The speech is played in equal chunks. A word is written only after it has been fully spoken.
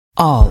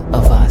All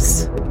of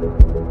us.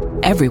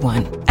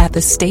 Everyone at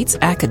the state's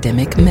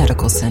academic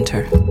medical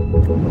center.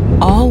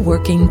 All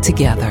working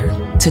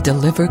together to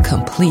deliver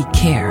complete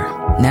care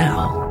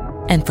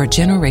now and for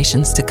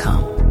generations to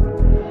come.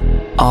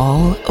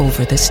 All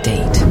over the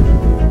state,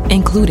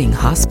 including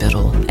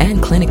hospital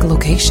and clinic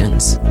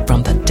locations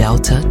from the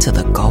Delta to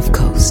the Gulf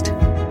Coast.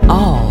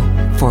 All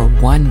for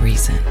one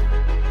reason.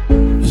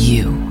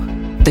 You,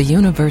 the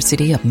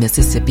University of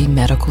Mississippi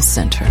Medical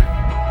Center.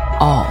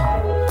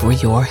 All for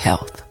your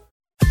health.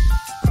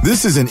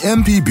 This is an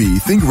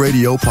MPB Think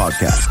Radio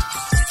podcast.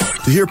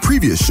 To hear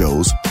previous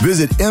shows,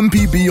 visit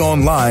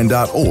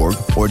mpbonline.org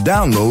or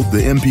download the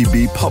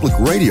MPB Public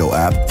Radio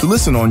app to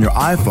listen on your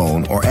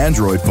iPhone or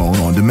Android phone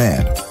on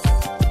demand.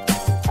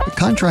 Did a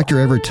contractor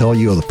ever tell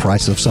you the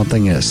price of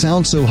something and it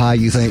sounds so high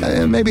you think,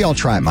 maybe I'll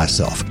try it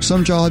myself?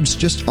 Some jobs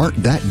just aren't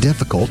that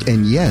difficult,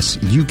 and yes,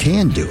 you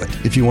can do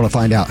it. If you want to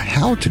find out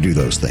how to do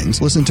those things,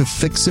 listen to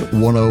Fix It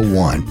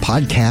 101,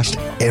 podcast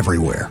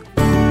everywhere.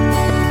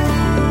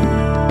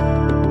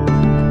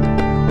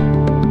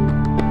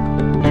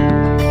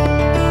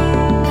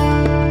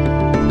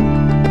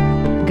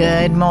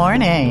 Good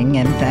morning,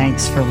 and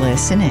thanks for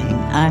listening.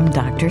 I'm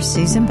Dr.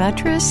 Susan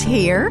Buttress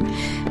here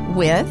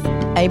with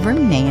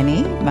Abram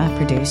Nanny, my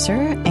producer,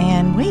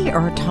 and we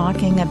are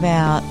talking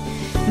about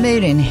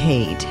mood and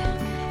heat.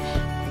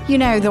 You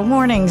know, the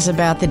warnings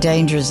about the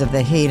dangers of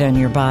the heat on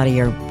your body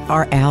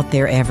are out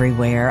there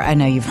everywhere. I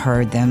know you've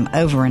heard them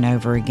over and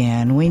over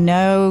again. We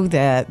know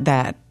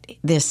that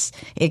this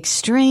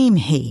extreme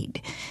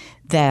heat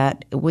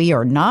that we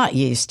are not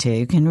used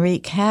to can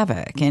wreak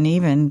havoc and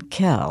even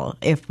kill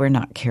if we're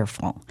not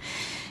careful.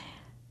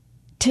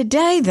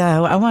 Today,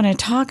 though, I want to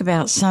talk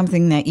about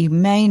something that you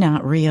may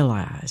not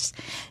realize,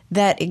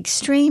 that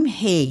extreme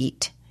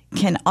heat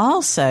can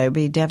also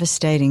be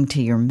devastating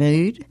to your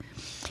mood.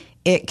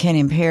 It can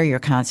impair your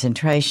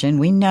concentration.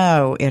 We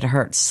know it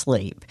hurts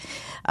sleep.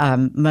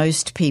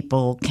 Most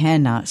people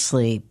cannot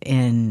sleep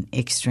in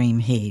extreme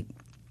heat,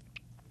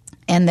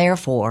 and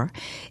therefore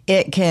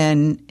it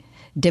can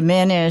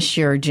diminish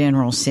your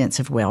general sense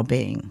of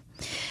well-being.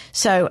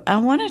 So I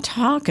want to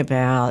talk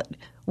about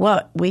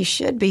what we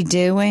should be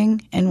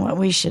doing and what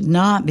we should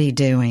not be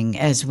doing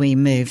as we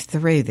move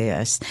through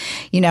this.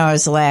 You know, I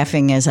was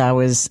laughing as I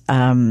was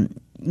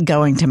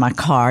going to my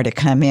car to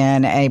come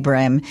in,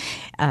 Abram.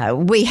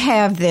 We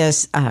have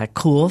this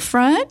cool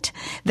front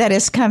that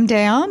has come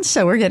down,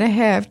 so we're going to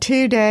have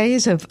 2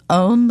 days of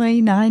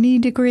only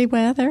 90-degree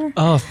weather.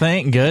 Oh,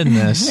 thank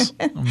goodness.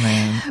 Oh,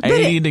 man.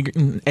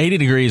 80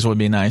 degrees would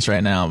be nice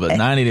right now, but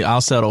 90,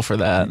 I'll settle for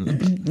that.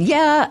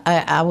 Yeah,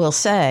 I will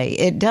say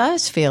it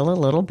does feel a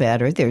little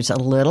better. There's a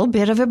little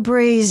bit of a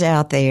breeze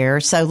out there.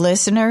 So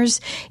listeners,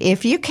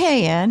 if you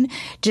can,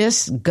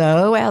 just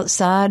go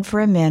outside for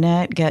a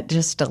minute, get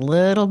just a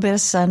little bit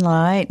of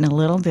sunlight and a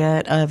little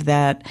bit of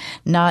that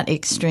not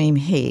extreme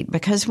heat,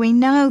 because we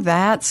know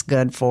that's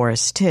good for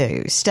us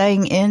too.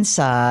 Staying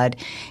inside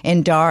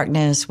in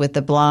darkness with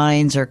the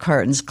blinds or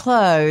curtains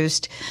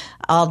closed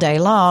all day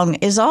long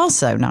is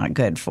also not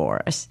good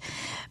for us.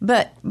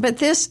 But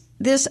this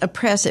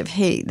oppressive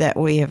heat that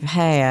we have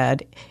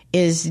had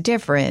is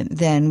different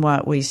than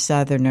what we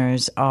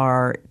Southerners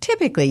are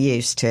typically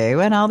used to.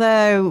 And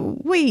although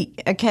we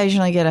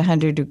occasionally get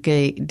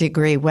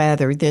 100-degree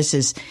weather, this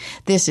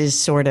is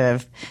sort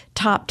of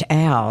topped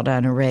out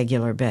on a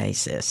regular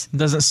basis. It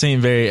doesn't seem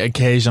very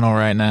occasional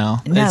right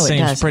now. No, it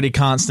seems pretty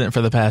constant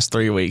for the past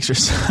 3 weeks or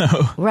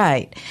so.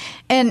 Right.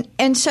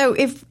 And so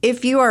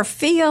if you are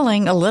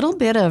feeling a little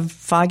bit of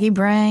foggy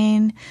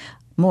brain,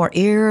 more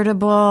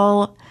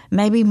irritable,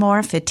 maybe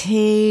more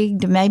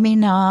fatigued, maybe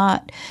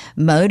not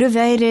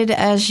motivated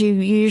as you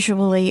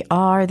usually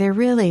are, there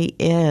really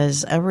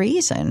is a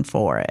reason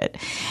for it.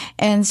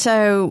 And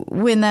so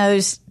when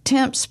those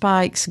temp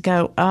spikes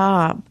go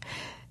up,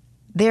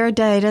 there are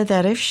data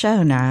that have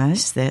shown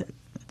us that,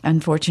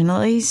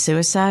 unfortunately,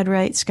 suicide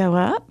rates go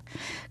up,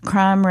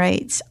 crime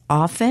rates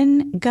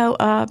often go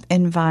up,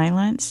 and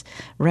violence,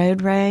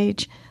 road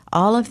rage,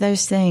 all of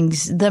those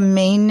things. The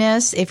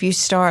meanness, if you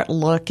start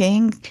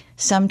looking,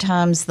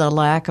 sometimes the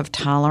lack of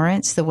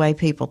tolerance, the way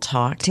people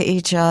talk to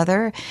each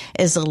other,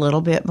 is a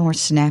little bit more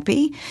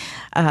snappy.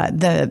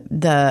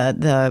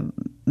 The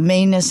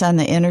meanness on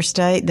the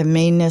interstate, the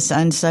meanness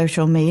on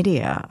social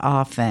media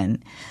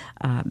often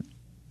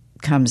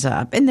comes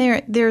up.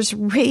 And there's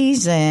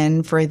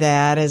reason for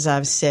that, as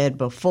I've said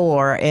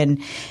before,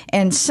 and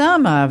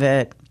some of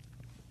it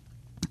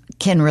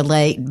can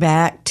relate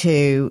back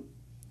to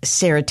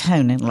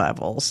serotonin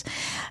levels.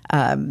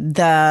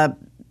 The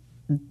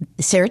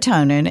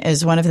serotonin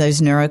is one of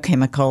those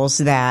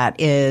neurochemicals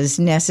that is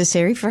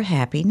necessary for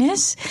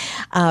happiness,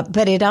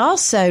 but it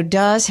also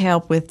does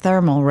help with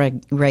thermal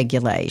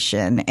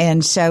regulation.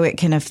 And so it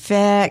can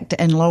affect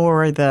and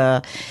lower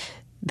the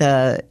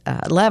the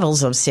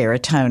levels of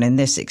serotonin,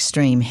 this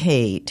extreme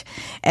heat,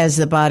 as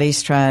the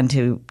body's trying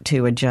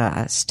to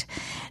adjust.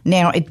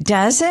 Now, it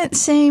doesn't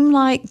seem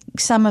like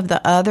some of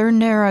the other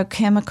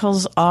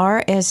neurochemicals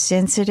are as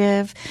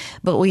sensitive,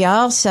 but we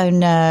also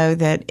know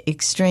that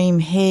extreme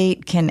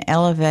heat can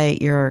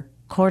elevate your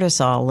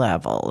cortisol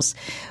levels,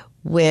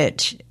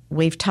 which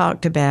we've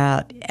talked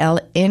about.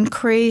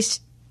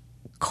 Increased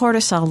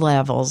cortisol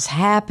levels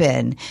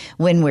happen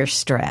when we're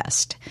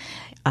stressed.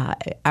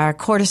 Our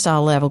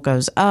cortisol level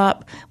goes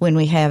up when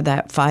we have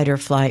that fight or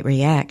flight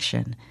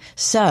reaction.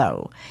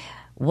 So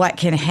what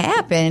can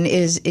happen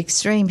is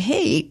extreme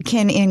heat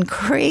can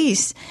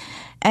increase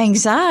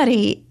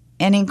anxiety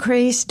and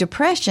increase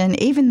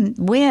depression even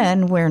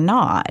when we're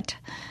not,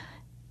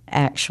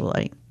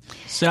 actually.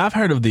 See, I've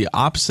heard of the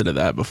opposite of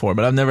that before,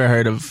 but I've never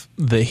heard of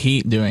the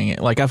heat doing it.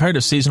 Like, I've heard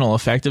of seasonal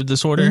affective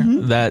disorder.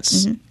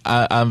 That's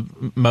I've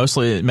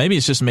mostly, maybe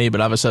it's just me, but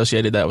I've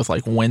associated that with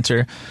like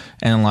winter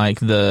and like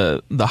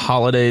the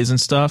holidays and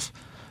stuff.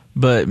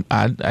 But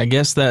I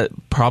guess that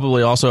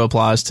probably also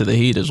applies to the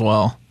heat as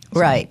well.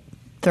 Right.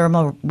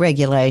 Thermal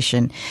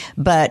regulation.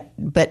 But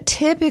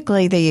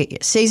typically the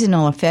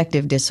seasonal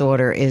affective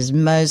disorder is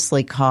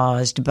mostly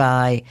caused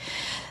by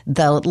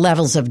the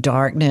levels of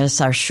darkness,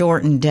 our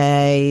shortened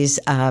days.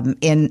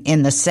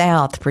 In the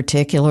South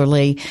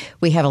particularly,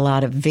 we have a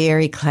lot of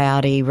very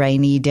cloudy,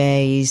 rainy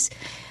days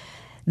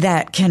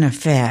that can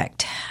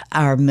affect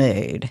our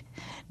mood.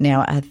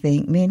 Now, I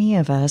think many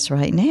of us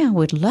right now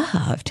would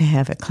love to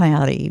have a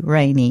cloudy,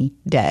 rainy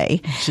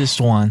day. Just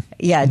one.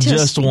 Yeah,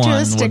 just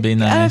one would be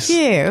nice. A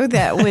few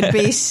that would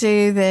be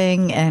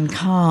soothing and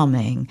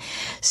calming.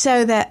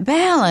 So that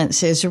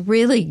balance is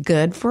really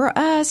good for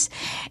us.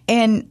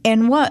 And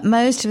what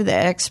most of the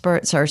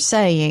experts are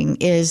saying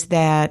is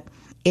that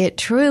it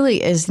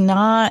truly is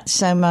not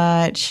so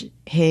much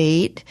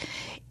heat.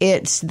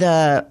 It's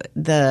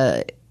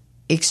the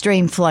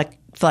extreme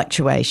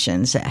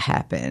fluctuations that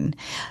happen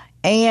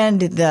and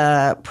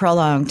the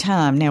prolonged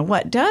time. Now,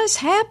 what does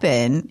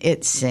happen,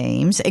 it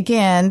seems,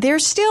 again,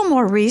 there's still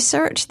more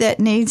research that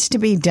needs to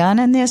be done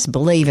in this,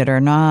 believe it or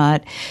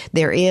not.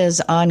 There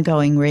is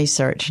ongoing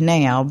research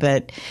now,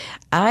 but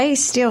I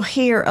still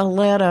hear a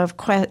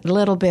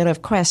little bit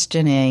of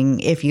questioning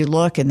if you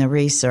look in the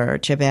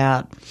research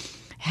about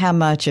how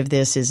much of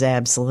this is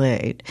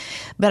absolute.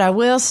 But I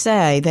will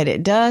say that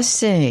it does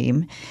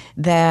seem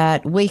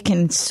that we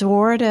can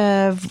sort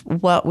of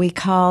what we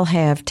call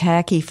have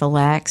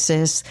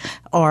tachyphylaxis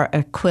or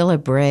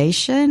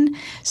equilibration.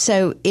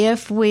 So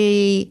if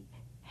we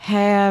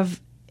have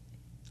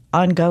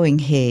ongoing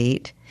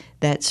heat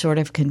that's sort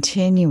of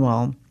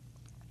continual,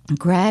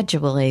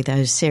 gradually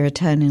those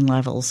serotonin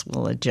levels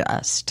will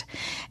adjust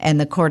and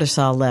the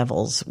cortisol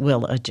levels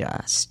will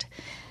adjust.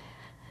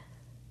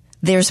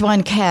 There's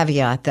one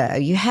caveat, though.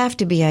 You have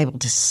to be able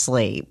to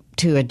sleep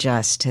to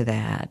adjust to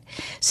that.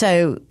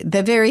 So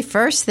the very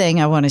first thing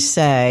I want to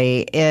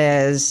say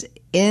is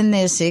in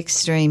this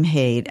extreme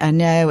heat, I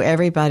know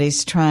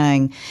everybody's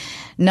trying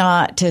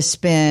not to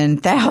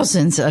spend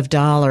thousands of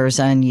dollars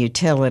on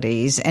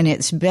utilities, and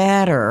it's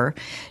better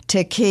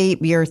to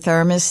keep your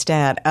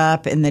thermostat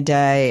up in the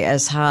day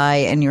as high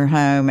in your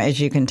home as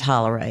you can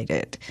tolerate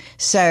it.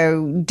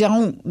 So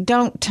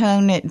don't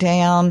tone it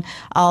down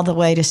all the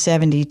way to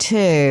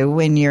 72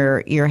 when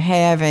you're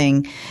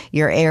having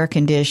your air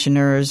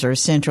conditioners or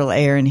central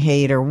air and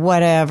heat or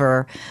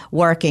whatever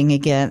working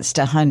against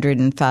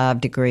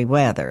 105 degree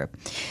weather.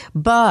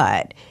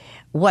 But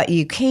what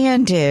you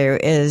can do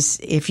is,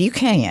 if you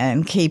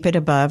can, keep it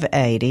above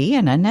 80.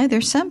 And I know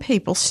there's some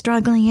people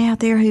struggling out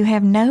there who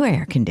have no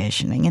air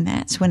conditioning, and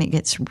that's when it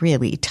gets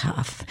really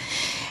tough.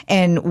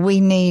 And we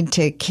need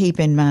to keep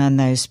in mind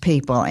those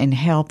people and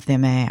help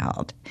them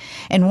out.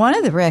 And one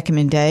of the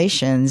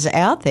recommendations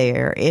out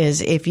there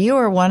is if you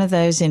are one of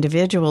those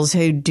individuals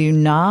who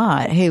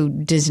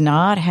does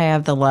not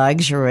have the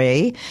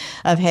luxury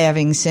of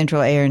having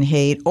central air and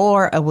heat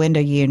or a window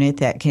unit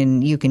that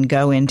you can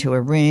go into a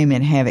room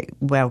and have it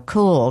well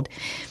cooled,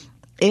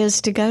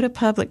 is to go to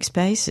public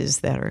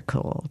spaces that are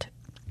cooled.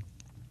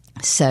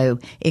 So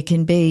it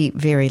can be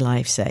very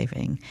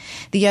life-saving.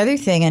 The other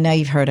thing, I know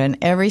you've heard on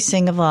every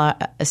single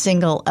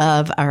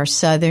of our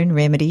Southern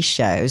Remedy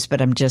shows,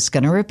 but I'm just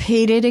going to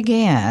repeat it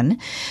again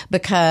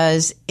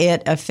because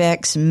it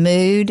affects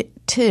mood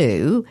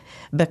too,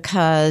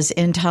 because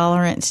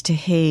intolerance to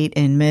heat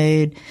and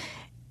mood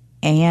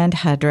and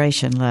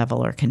hydration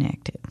level are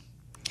connected.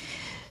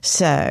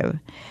 So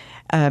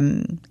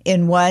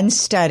in one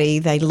study,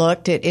 they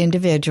looked at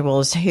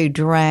individuals who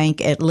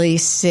drank at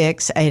least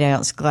 6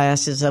 8-ounce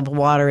glasses of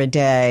water a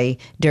day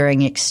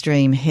during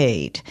extreme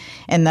heat.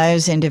 And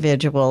those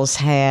individuals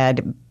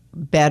had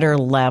better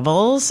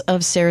levels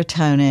of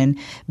serotonin,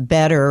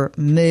 better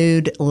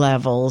mood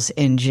levels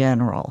in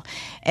general.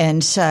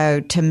 And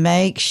so to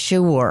make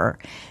sure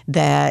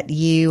that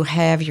you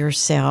have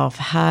yourself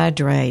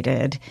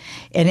hydrated,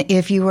 and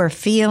if you are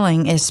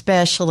feeling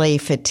especially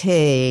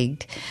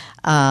fatigued,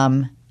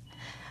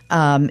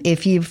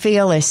 If you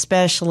feel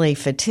especially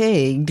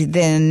fatigued,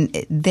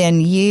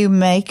 then you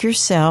make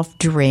yourself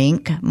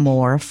drink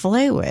more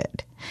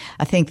fluid.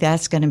 I think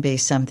that's going to be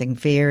something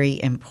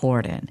very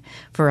important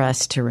for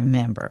us to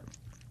remember.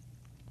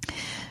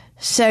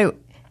 So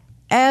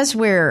as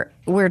we're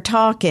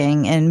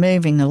talking and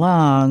moving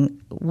along,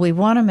 we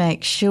want to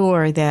make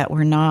sure that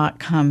we're not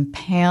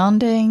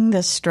compounding the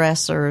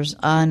stressors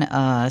on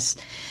us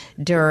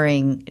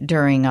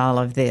during all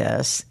of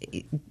this,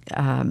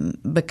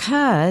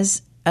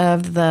 because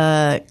of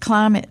the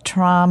climate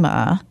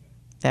trauma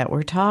that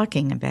we're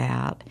talking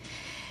about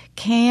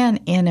can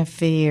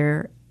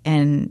interfere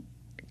and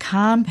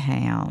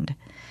compound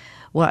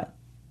what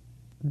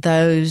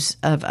those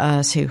of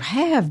us who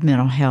have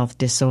mental health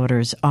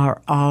disorders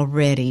are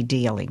already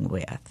dealing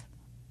with.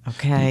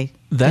 Okay?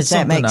 Does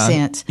that make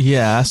sense?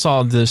 Yeah, I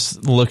saw this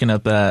looking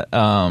up at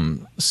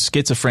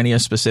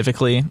schizophrenia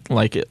specifically.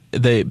 Like,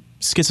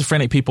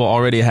 schizophrenic people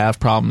already have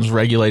problems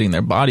regulating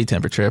their body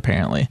temperature,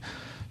 apparently.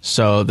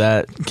 So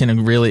that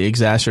can really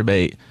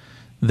exacerbate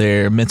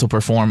their mental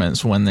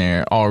performance when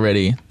they're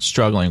already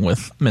struggling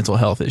with mental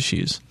health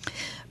issues.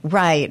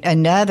 Right.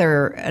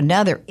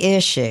 Another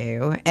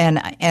issue,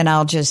 and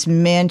I'll just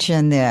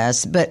mention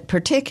this, but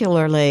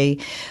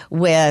particularly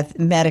with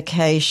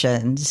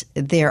medications,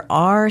 there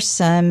are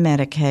some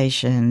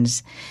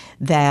medications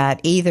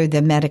that either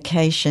the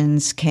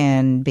medications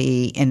can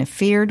be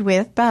interfered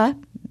with by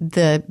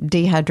the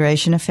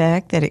dehydration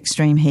effect that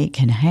extreme heat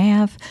can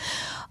have,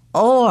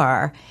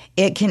 or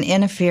it can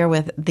interfere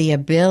with the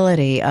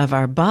ability of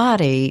our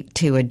body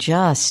to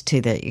adjust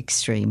to the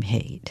extreme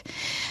heat.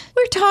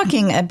 We're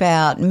talking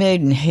about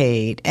mood and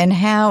heat and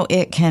how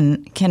it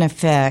can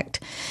affect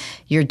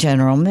your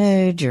general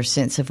mood, your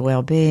sense of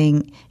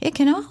well-being. It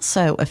can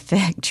also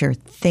affect your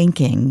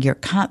thinking, your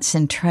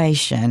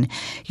concentration,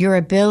 your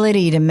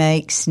ability to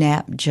make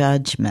snap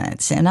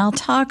judgments. And I'll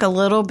talk a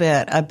little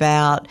bit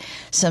about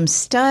some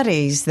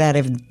studies that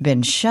have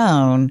been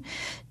shown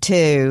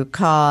to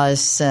cause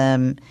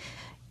some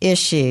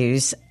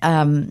issues.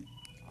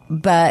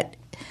 But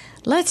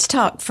let's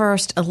talk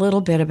first a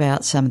little bit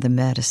about some of the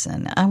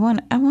medicine. I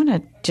want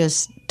to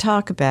just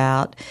talk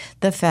about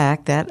the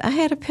fact that I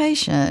had a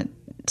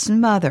patient's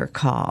mother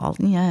call.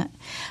 Yeah,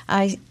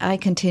 I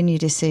continue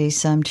to see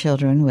some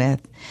children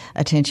with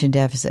attention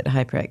deficit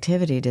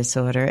hyperactivity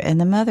disorder,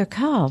 and the mother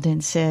called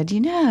and said,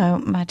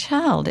 my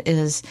child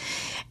is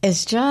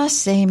just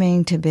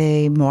seeming to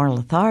be more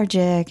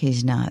lethargic.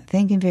 He's not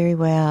thinking very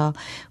well.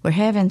 We're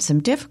having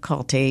some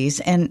difficulties,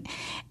 and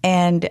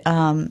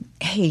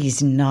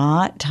he's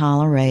not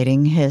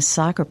tolerating his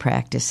soccer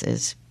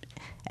practices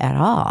at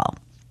all.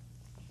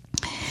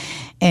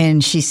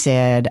 And she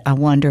said, I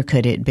wonder,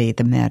 could it be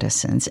the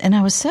medicines? And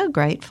I was so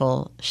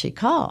grateful she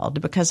called,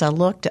 because I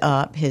looked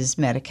up his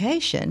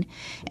medication,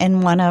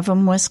 and one of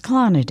them was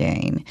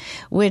clonidine,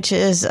 which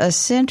is a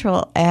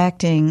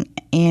central-acting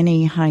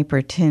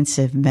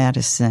antihypertensive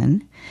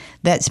medicine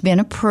that's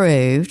been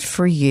approved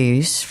for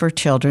use for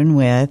children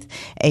with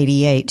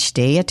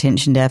ADHD,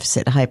 attention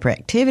deficit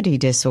hyperactivity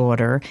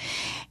disorder,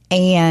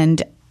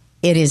 and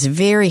it is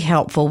very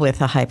helpful with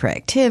the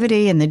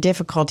hyperactivity and the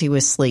difficulty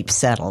with sleep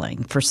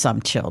settling for some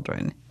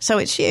children. So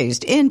it's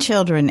used in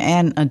children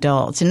and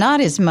adults, and not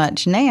as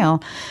much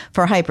now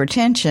for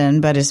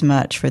hypertension, but as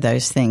much for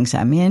those things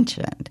I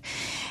mentioned.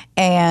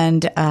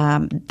 And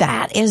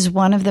that is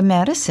one of the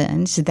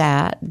medicines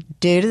that,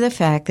 due to the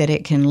fact that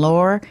it can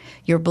lower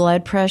your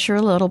blood pressure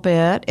a little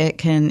bit, it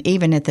can,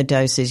 even at the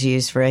doses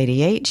used for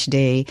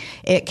ADHD,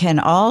 it can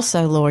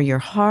also lower your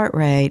heart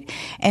rate,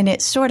 and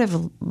it sort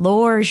of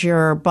lowers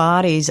your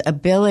body's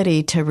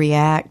ability to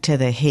react to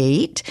the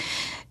heat,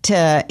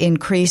 to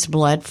increase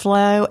blood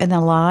flow and the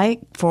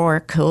like for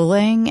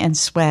cooling and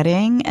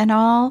sweating and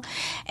all.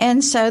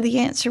 And so the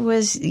answer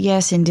was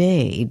yes,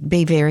 indeed.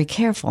 Be very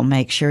careful.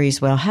 Make sure he's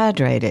well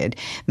hydrated.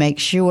 Make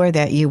sure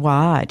that you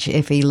watch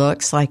if he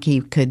looks like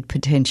he could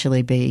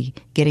potentially be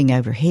getting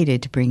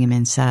overheated, to bring him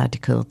inside to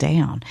cool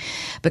down,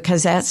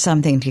 because that's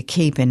something to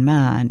keep in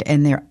mind.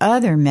 And there are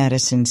other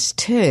medicines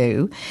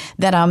too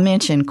that I'll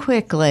mention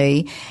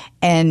quickly.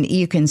 And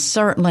you can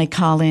certainly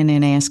call in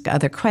and ask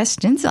other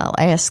questions. I'll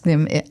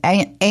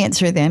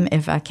answer them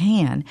if I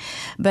can.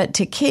 But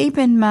to keep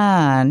in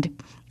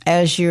mind,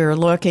 as you're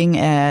looking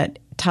at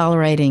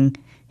tolerating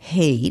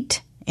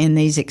heat in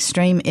these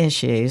extreme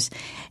issues,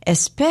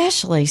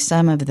 especially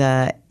some of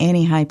the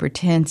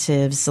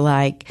antihypertensives,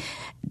 like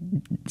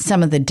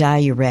some of the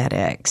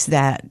diuretics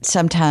that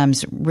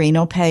sometimes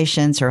renal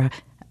patients or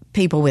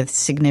people with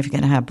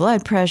significant high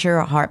blood pressure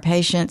or heart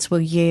patients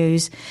will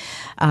use.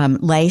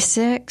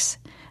 Lasix,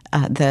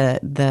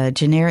 the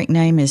generic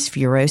name is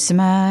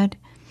furosemide,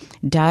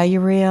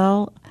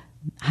 Diuril,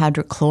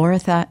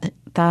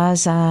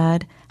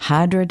 hydrochlorothiazide,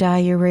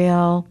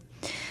 Hydradiuril,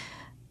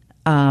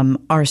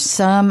 are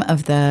some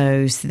of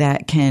those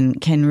that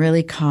can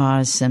really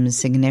cause some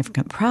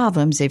significant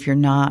problems if you're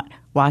not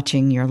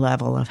watching your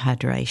level of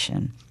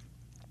hydration.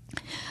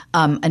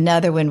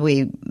 Another one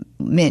we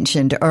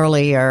mentioned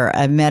earlier,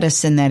 a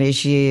medicine that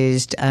is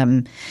used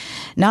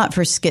not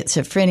for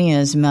schizophrenia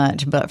as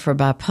much, but for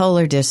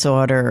bipolar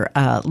disorder,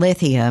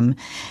 lithium,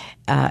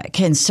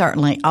 can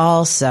certainly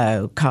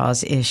also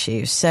cause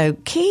issues. So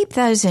keep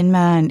those in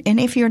mind. And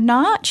if you're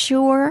not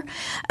sure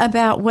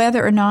about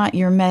whether or not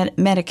your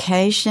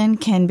medication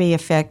can be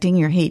affecting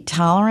your heat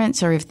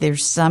tolerance, or if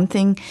there's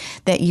something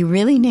that you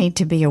really need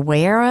to be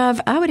aware of,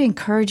 I would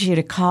encourage you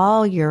to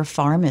call your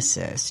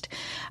pharmacist.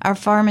 Our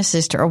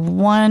pharmacists are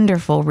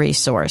wonderful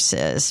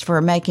resources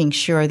for making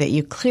sure that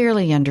you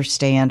clearly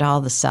understand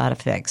all the side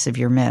effects of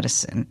your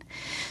medicine.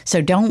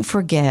 So don't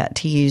forget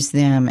to use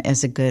them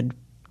as a good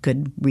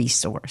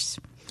resource.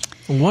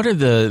 What are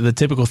the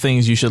typical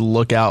things you should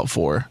look out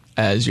for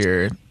as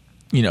you're,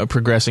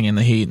 progressing in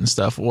the heat and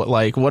stuff?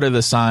 What are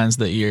the signs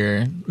that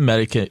your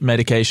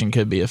medication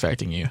could be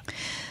affecting you?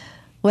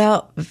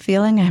 Well,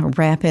 feeling a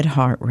rapid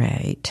heart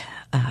rate,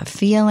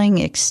 feeling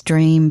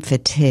extreme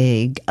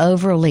fatigue,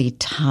 overly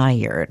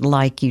tired,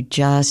 like you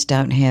just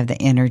don't have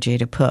the energy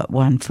to put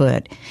one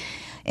foot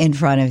in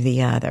front of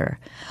the other,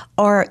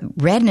 or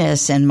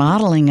redness and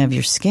mottling of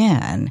your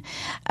skin.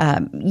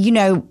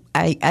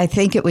 I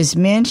think it was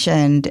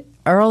mentioned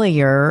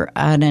earlier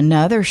on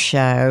another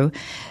show,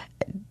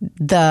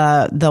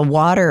 the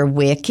water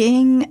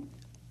wicking,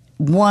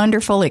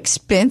 wonderful,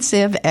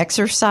 expensive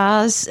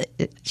exercise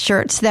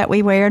shirts that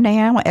we wear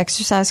now,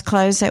 exercise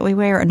clothes that we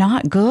wear, are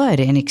not good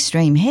in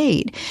extreme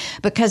heat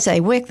because they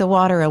wick the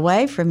water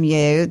away from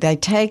you. They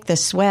take the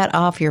sweat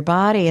off your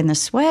body, and the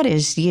sweat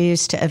is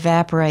used to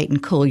evaporate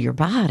and cool your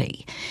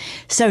body.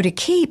 So to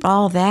keep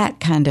all that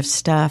kind of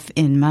stuff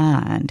in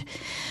mind.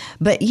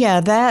 But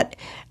yeah,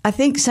 I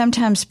think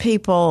sometimes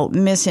people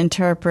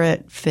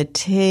misinterpret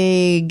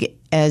fatigue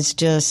as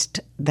just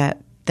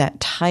that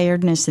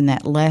tiredness and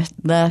that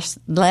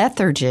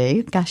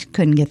lethargy. Gosh,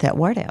 couldn't get that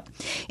word out.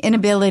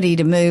 Inability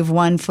to move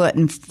one foot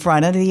in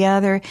front of the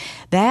other.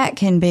 That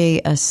can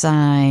be a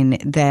sign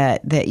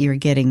that you're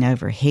getting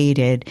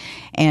overheated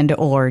and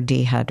or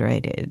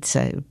dehydrated.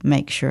 So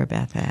make sure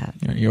about that.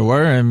 You're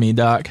worrying me,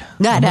 Doc.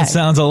 That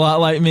sounds a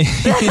lot like me.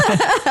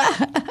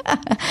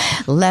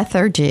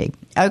 Lethargy.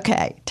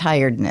 Okay,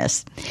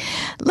 tiredness.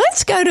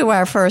 Let's go to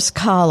our first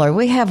caller.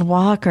 We have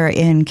Walker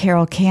in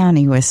Carroll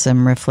County with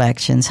some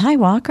reflections. Hi,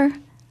 Walker.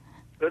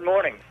 Good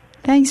morning.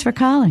 Thanks for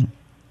calling.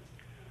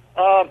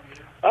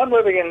 I'm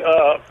living in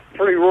a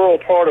pretty rural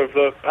part of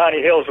the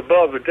Piney Hills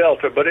above the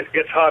Delta, but it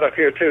gets hot up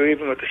here, too,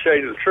 even with the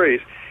shade of the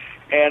trees.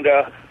 And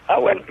I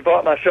went and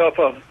bought myself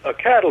a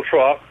cattle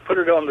trough, put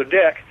it on the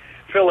deck,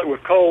 fill it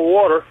with cold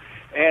water,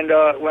 and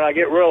when I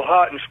get real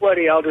hot and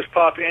sweaty, I'll just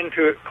pop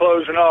into it,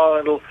 clothes and all,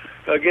 and it'll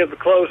give the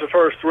clothes the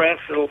first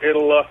rinse. It'll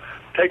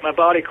take my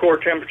body core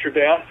temperature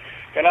down,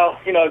 and I'll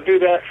do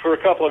that for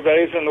a couple of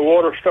days, and the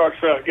water starts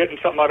getting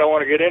something I don't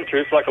want to get into.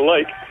 It's like a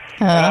lake,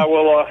 and I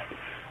will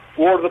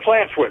water the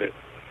plants with it.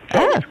 So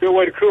it's a good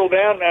way to cool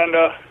down and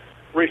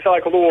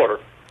recycle the water.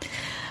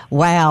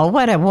 Wow,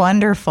 what a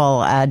wonderful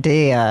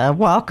idea.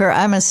 Walker,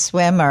 I'm a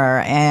swimmer,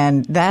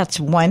 and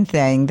that's one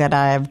thing that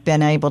I've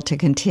been able to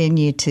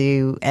continue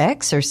to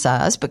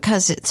exercise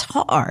because it's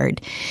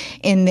hard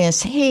in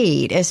this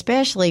heat,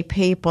 especially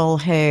people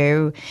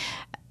who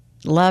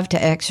love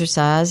to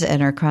exercise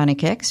and are chronic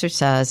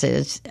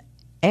exercisers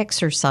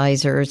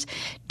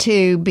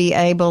to be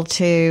able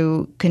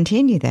to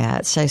continue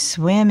that. So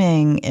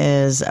swimming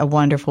is a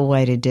wonderful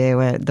way to do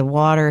it. The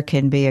water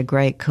can be a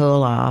great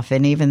cool off.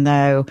 And even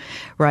though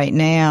right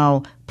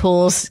now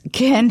pools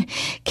can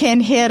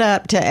hit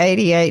up to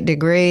 88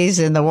 degrees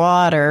in the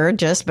water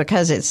just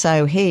because it's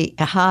so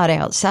hot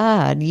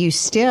outside, you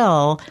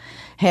still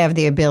have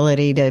the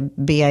ability to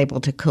be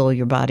able to cool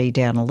your body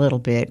down a little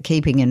bit,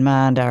 keeping in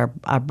mind our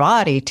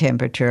body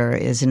temperature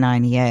is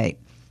 98.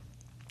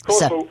 Of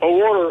course, a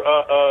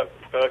water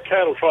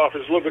cattle trough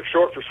is a little bit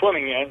short for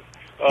swimming in.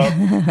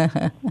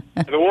 The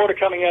water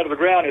coming out of the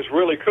ground is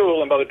really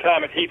cool, and by the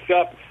time it heats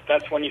up,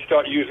 that's when you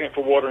start using it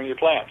for watering your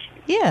plants.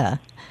 Yeah.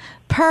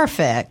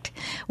 Perfect.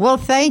 Well,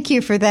 thank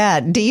you for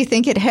that. Do you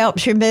think it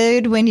helps your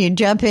mood when you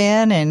jump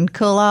in and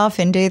cool off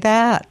and do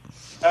that?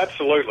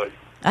 Absolutely.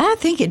 I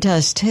think it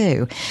does,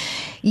 too.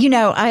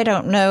 I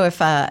don't know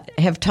if I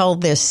have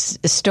told this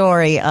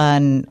story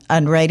on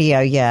radio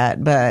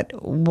yet,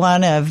 but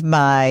one of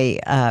my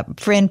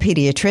friend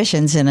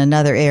pediatricians in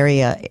another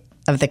area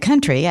of the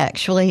country,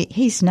 actually,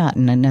 he's not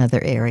in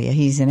another area.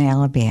 He's in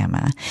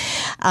Alabama.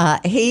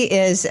 He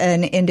is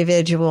an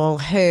individual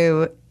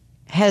who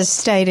has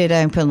stated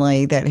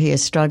openly that he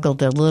has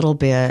struggled a little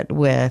bit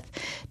with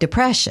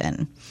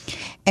depression.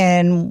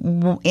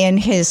 And in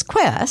his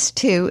quest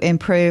to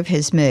improve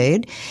his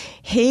mood,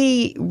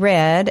 he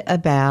read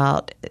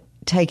about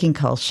taking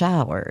cold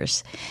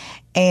showers.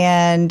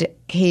 And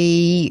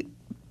it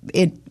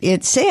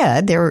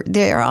said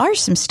there are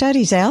some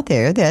studies out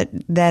there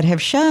that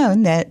have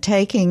shown that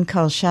taking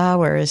cold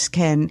showers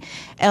can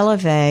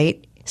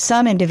elevate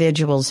some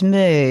individuals'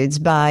 moods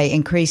by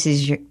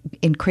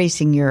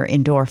increasing your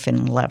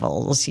endorphin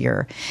levels,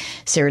 your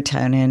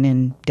serotonin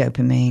and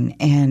dopamine.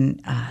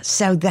 And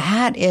so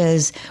that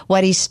is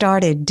what he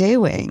started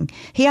doing.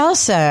 He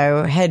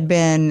also had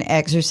been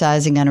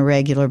exercising on a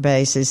regular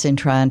basis and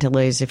trying to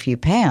lose a few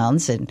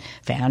pounds and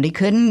found he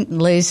couldn't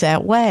lose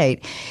that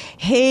weight.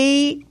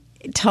 He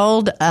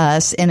told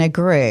us in a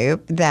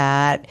group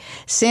that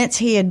since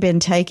he had been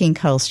taking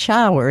cold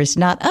showers,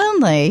 not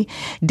only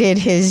did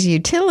his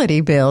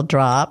utility bill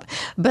drop,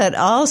 but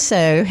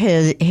also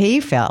he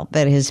felt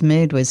that his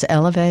mood was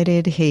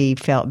elevated. He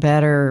felt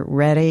better,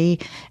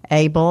 ready,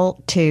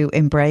 able to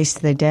embrace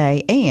the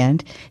day,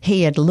 and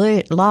he had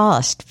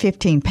lost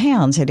 15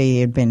 pounds that he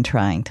had been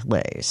trying to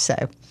lose. So,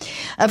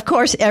 of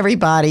course,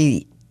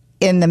 everybody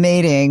in the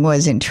meeting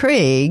was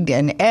intrigued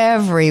and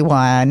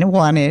everyone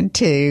wanted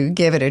to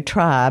give it a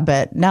try,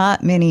 but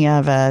not many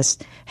of us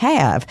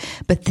have.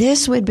 But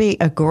this would be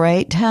a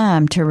great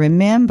time to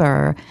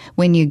remember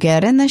when you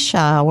get in the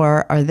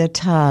shower or the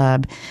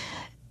tub,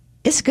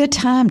 it's a good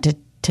time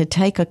to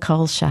take a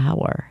cold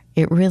shower.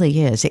 It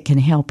really is. It can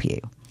help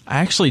you. I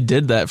actually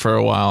did that for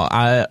a while.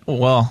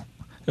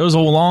 It was a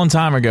long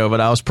time ago,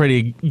 but I was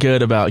pretty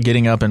good about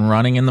getting up and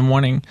running in the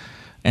morning.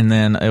 And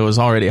then it was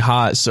already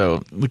hot,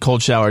 so the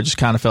cold shower just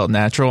kind of felt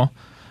natural.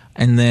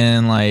 And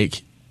then,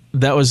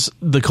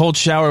 the cold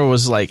shower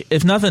was,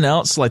 if nothing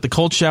else, the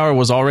cold shower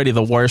was already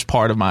the worst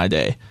part of my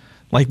day.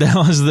 That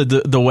was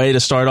the way to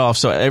start off.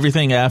 So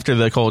everything after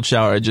the cold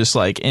shower just,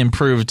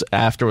 improved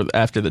after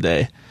the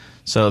day.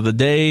 So the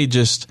day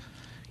just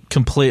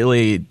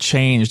completely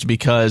changed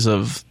because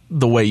of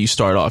the way you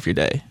start off your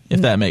day,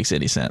 if that makes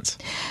any sense.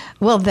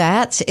 Well,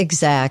 that's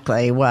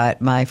exactly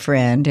what my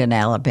friend in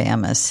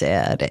Alabama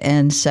said.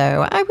 And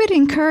so I would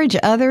encourage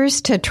others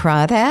to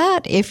try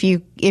that if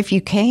you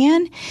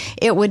can.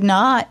 It would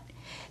not,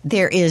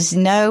 there is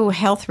no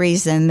health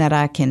reason that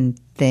I can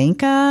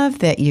think of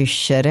that you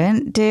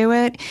shouldn't do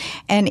it.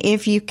 And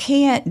if you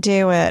can't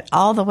do it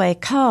all the way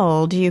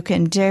cold, you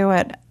can do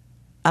it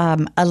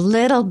a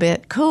little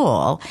bit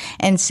cool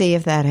and see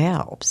if that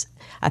helps.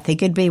 I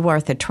think it'd be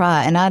worth a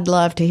try, and I'd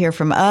love to hear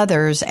from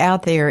others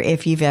out there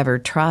if you've ever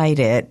tried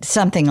it,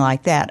 something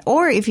like that,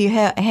 or if you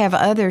have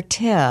other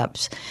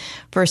tips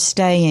for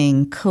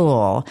staying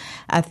cool.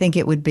 I think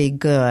it would be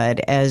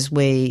good as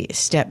we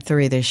step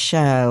through this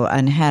show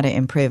on how to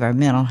improve our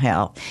mental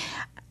health.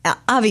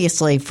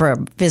 Obviously, for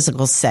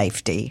physical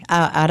safety.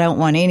 I don't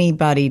want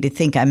anybody to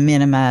think I'm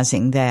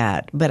minimizing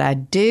that, but I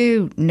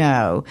do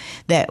know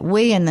that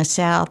we in the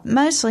South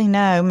mostly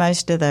know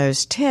most of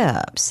those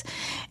tips.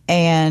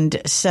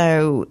 And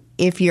so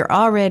if you're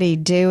already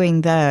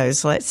doing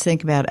those, let's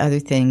think about other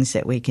things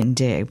that we can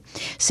do.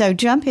 So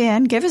jump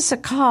in, give us a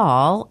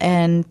call,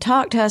 and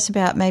talk to us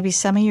about maybe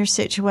some of your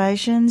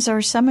situations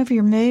or some of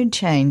your mood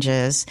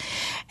changes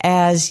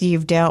as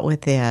you've dealt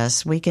with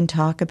this. We can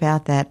talk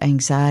about that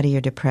anxiety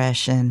or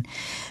depression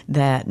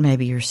that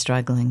maybe you're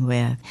struggling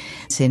with.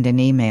 Send an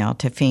email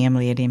to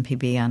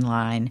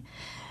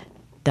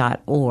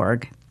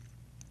family@mpbonline.org.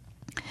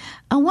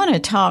 I want to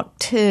talk,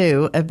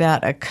 too,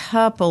 about a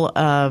couple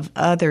of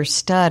other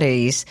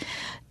studies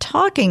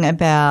talking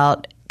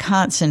about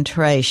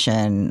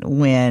concentration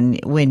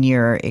when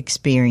you're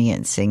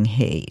experiencing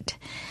heat.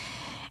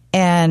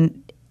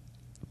 And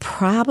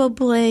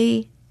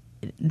probably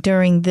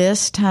during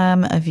this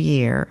time of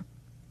year,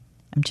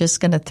 I'm just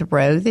going to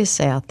throw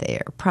this out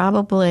there,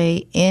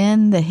 probably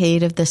in the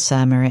heat of the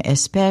summer,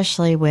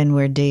 especially when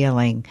we're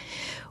dealing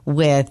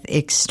with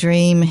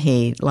extreme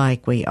heat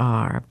like we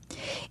are,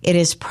 it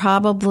is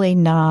probably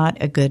not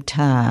a good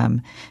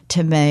time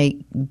to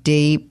make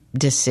deep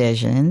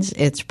decisions.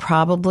 It's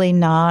probably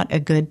not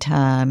a good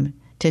time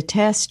to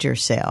test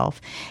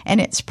yourself. And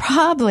it's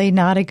probably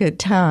not a good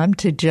time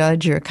to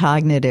judge your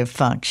cognitive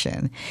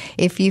function.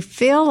 If you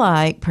feel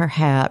like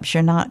perhaps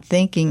you're not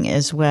thinking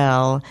as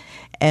well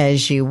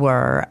as you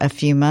were a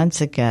few months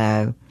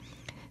ago,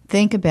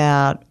 think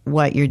about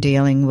what you're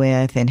dealing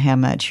with and how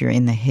much you're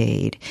in the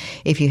heat.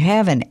 If you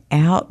have an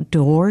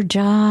outdoor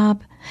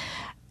job,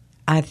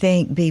 I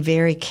think be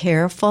very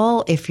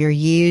careful. If you're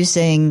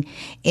using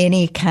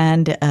any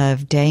kind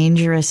of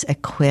dangerous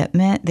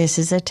equipment, this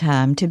is a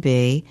time to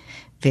be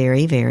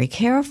very, very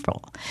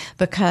careful,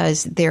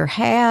 because there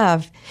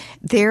have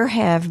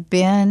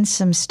been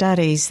some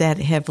studies that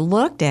have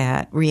looked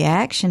at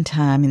reaction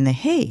time in the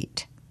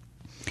heat.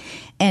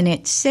 And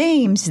it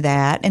seems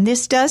that, and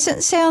this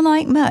doesn't sound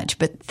like much,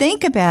 but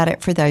think about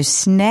it for those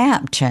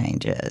snap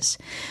changes.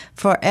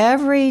 For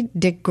every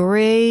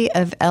degree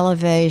of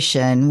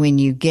elevation when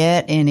you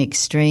get in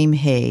extreme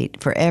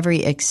heat, for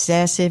every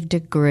excessive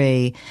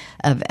degree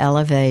of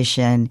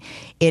elevation,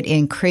 it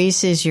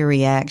increases your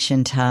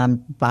reaction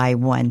time by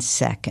 1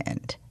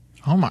 second.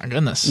 Oh, my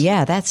goodness.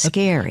 Yeah, that's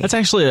scary. That's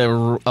actually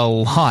a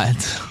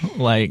lot.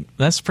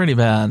 That's pretty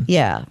bad.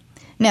 Yeah.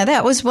 Now,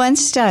 that was one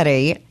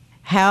study.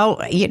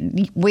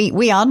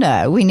 We all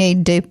know we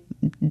need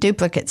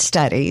duplicate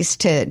studies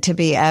to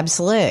be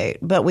absolute,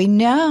 but we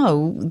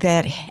know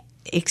that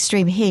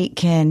extreme heat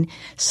can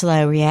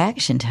slow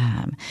reaction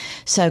time.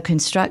 So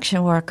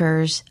construction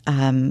workers,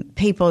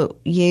 people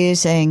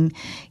using,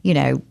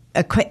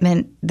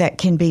 equipment that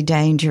can be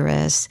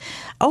dangerous,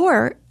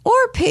 or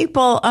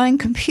people on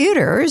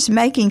computers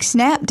making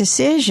snap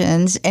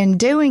decisions and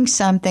doing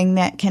something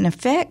that can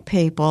affect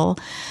people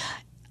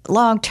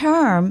long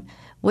term.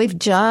 We've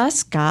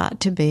just got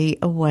to be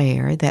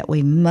aware that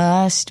we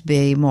must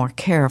be more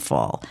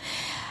careful.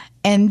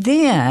 And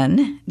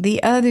then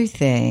the other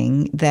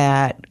thing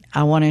that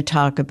I want to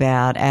talk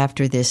about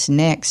after this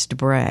next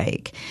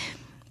break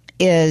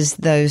is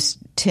those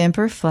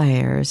temper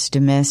flares,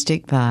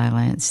 domestic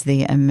violence,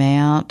 the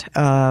amount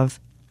of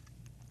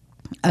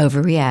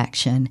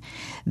overreaction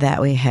that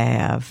we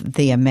have,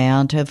 the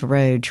amount of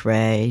road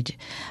rage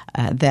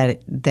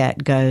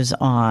that goes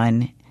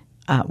on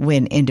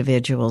when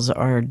individuals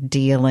are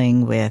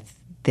dealing with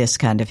this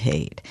kind of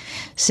heat.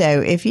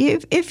 So if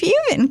you've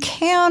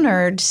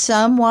encountered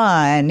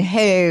someone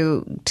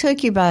who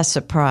took you by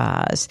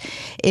surprise,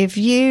 if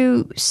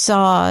you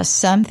saw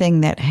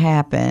something that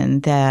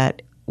happened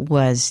that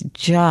was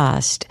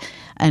just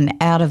an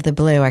out of the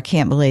blue, I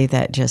can't believe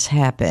that just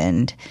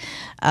happened,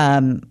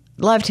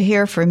 love to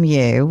hear from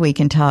you. We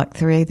can talk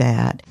through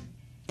that.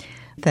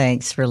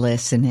 Thanks for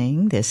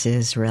listening. This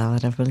is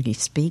Relatively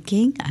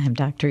Speaking. I'm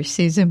Dr.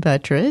 Susan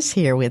Buttross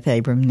here with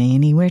Abram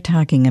Nanny. We're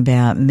talking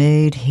about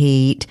mood,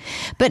 heat,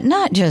 but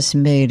not just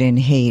mood and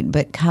heat,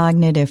 but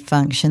cognitive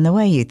function, the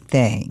way you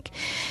think,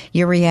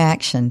 your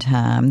reaction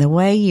time, the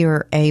way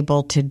you're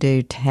able to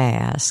do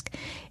tasks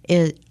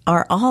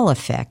are all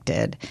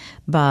affected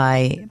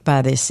by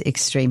this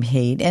extreme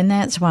heat. And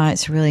that's why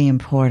it's really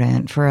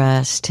important for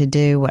us to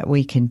do what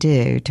we can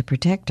do to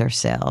protect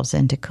ourselves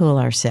and to cool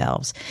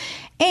ourselves.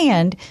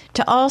 And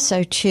to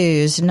also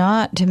choose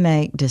not to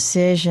make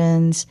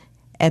decisions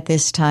at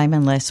this time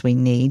unless we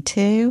need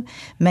to.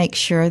 Make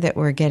sure that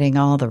we're getting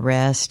all the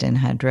rest and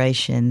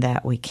hydration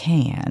that we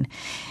can.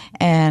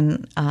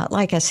 And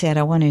like I said,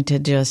 I wanted to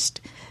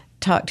just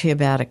talk to you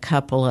about a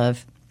couple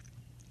of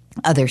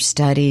other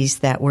studies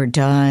that were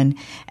done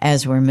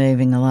as we're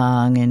moving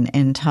along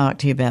and talk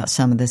to you about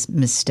some of the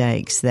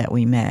mistakes that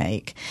we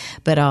make,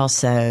 but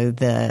also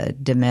the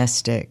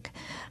domestic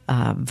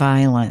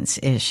violence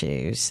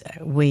issues.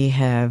 We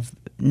have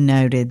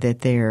noted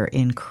that there are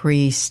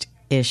increased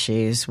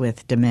issues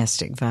with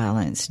domestic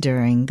violence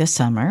during the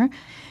summer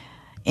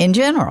in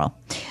general,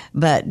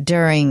 but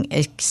during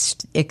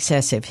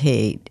excessive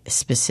heat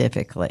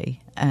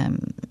specifically.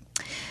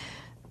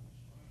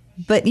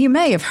 But you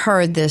may have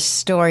heard this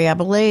story. I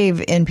believe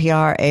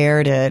NPR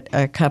aired it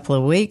a couple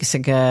of weeks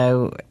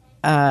ago.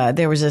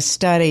 There was a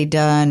study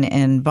done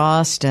in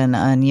Boston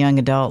on young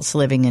adults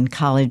living in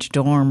college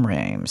dorm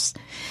rooms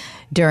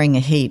during a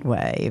heat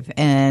wave.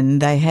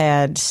 And they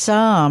had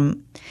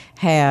some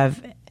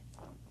have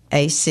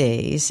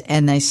ACs,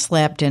 and they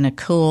slept in a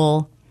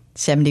cool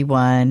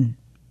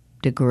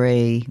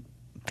 71-degree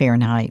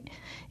Fahrenheit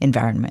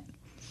environment.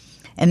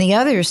 And the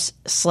others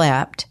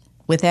slept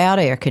without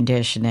air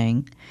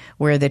conditioning,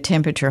 where the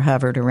temperature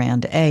hovered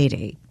around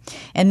 80.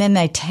 And then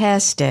they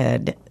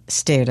tested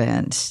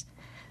students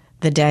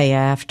the day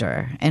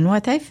after. And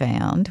what they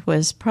found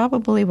was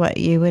probably what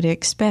you would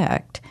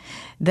expect,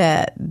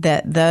 that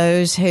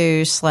those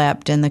who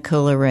slept in the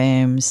cooler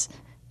rooms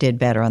did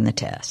better on the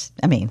test.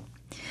 I mean,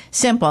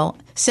 simple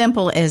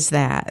as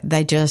that.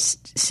 They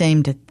just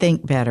seemed to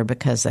think better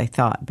because they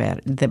thought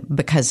better,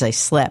 because they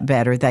slept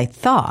better, they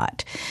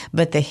thought.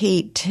 But the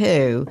heat,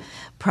 too,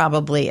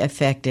 probably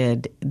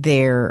affected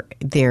their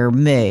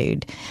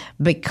mood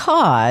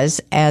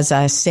because, as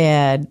I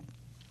said,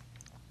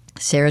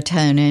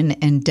 serotonin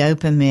and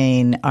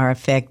dopamine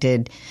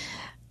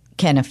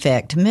can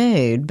affect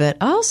mood, but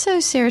also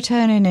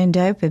serotonin and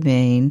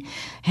dopamine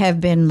have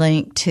been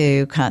linked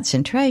to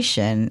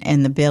concentration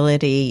and the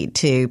ability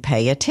to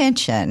pay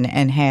attention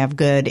and have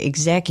good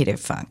executive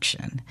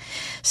function.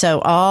 So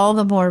all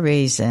the more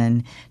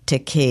reason to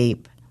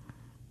keep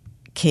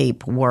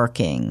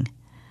working,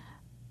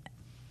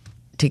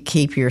 to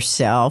keep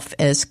yourself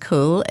as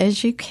cool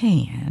as you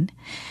can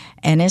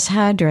and as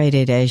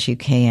hydrated as you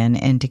can,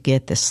 and to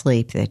get the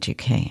sleep that you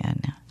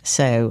can.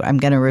 So I'm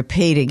going to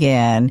repeat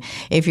again.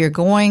 If you're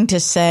going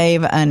to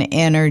save on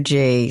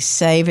energy,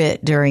 save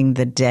it during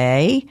the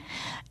day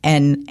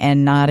and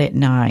not at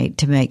night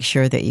to make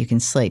sure that you can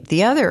sleep.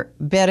 The other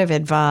bit of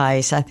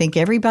advice, I think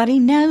everybody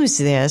knows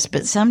this,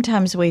 but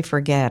sometimes we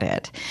forget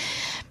it.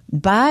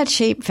 Buy a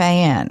cheap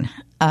fan.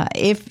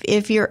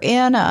 If you're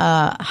in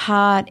a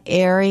hot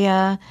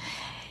area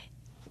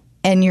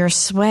and you're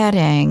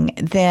sweating,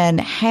 then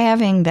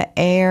having the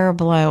air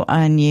blow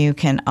on you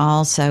can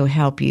also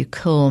help you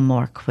cool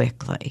more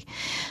quickly.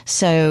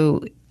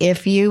 So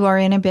if you are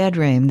in a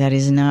bedroom that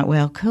is not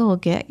well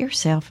cooled, get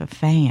yourself a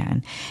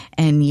fan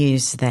and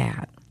use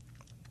that.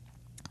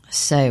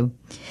 So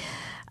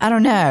I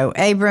don't know.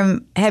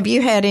 Abram, have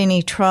you had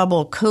any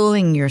trouble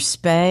cooling your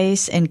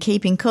space and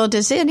keeping cool?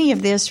 Does any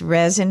of this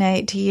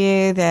resonate to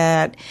you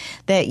that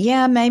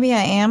yeah, maybe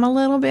I am a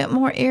little bit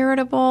more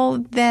irritable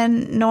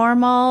than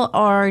normal?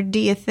 Or do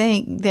you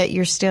think that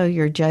you're still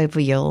your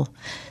jovial,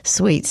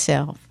 sweet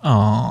self?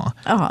 Oh,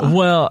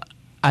 well,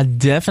 I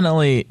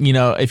definitely,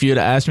 if you had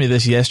asked me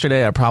this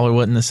yesterday, I probably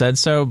wouldn't have said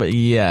so. But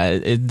yeah,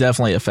 it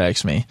definitely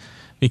affects me.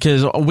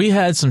 Because we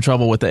had some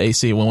trouble with the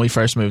AC when we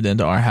first moved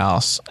into our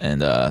house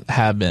and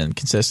have been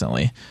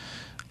consistently.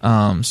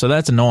 So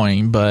that's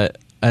annoying, but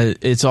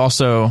it's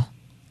also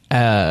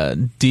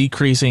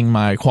decreasing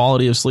my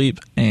quality of sleep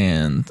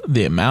and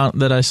the amount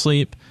that I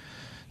sleep.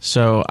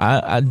 So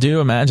I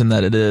do imagine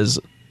that it is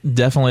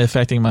definitely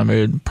affecting my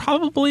mood.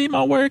 Probably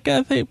my work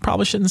ethic.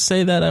 Probably shouldn't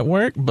say that at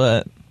work,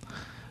 but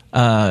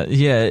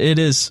yeah, it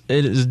is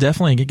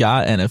definitely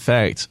got an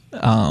effect.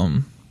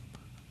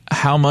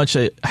 How much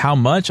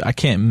I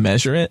can't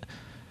measure it.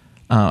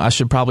 I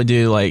should probably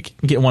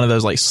get one of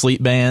those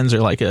sleep bands or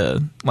like a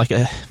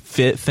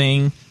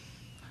Fitbit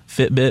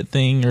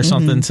thing or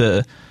something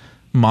to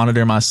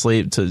monitor my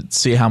sleep to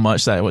see how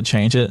much that would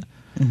change it.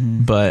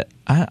 Mm-hmm. But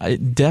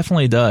it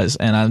definitely does,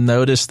 and I've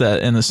noticed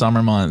that in the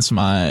summer months,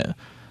 I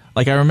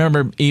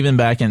remember even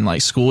back in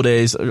school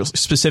days,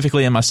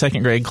 specifically in my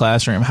second grade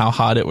classroom, how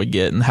hot it would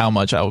get and how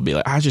much I would be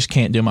I just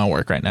can't do my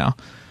work right now.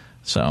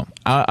 So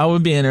I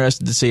would be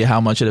interested to see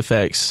how much it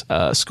affects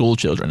school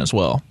children as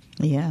well.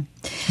 Yeah.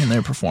 In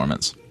their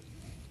performance.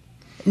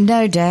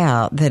 No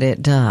doubt that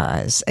it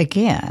does.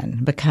 Again,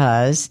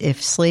 because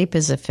if sleep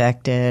is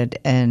affected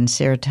and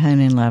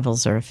serotonin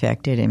levels are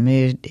affected and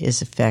mood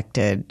is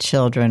affected,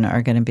 children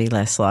are going to be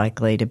less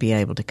likely to be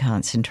able to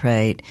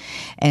concentrate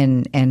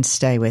and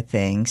stay with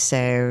things.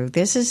 So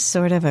this is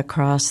sort of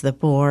across the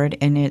board,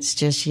 and it's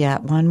just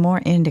yet one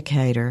more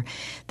indicator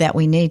that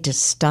we need to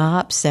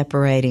stop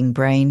separating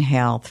brain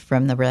health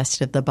from the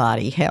rest of the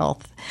body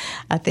health.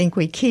 I think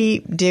we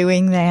keep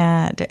doing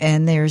that,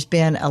 and there's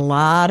been a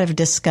lot of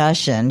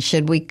discussion.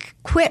 Should we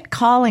quit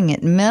calling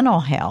it mental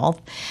health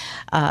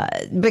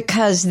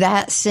because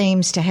that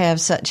seems to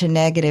have such a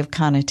negative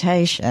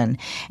connotation?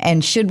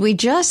 And should we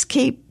just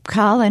keep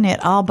calling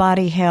it all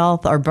body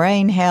health or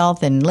brain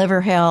health and liver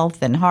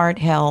health and heart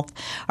health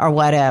or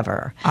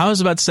whatever? I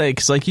was about to say,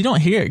 because you don't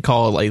hear it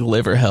called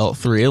liver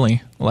health,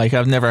 really.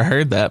 I've never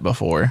heard that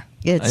before.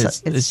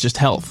 It's just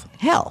health.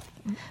 Health.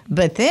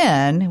 But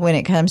then when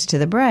it comes to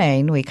the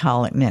brain, we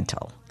call it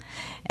mental.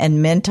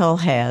 And mental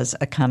has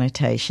a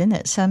connotation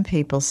that some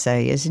people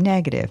say is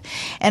negative.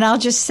 And I'll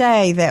just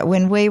say that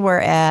when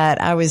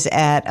I was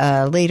at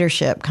a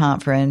leadership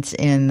conference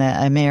in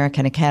the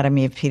American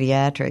Academy of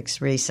Pediatrics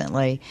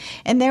recently,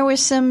 and there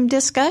was some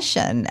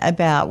discussion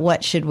about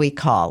what should we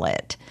call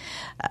it.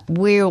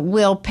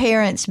 Will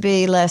parents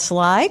be less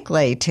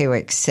likely to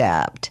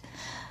accept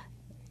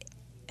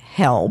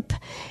help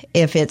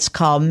if it's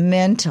called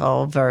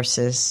mental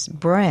versus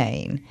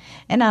brain?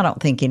 And I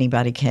don't think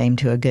anybody came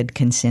to a good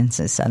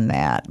consensus on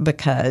that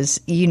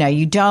because,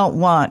 you don't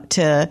want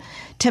to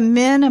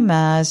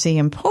minimize the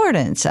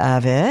importance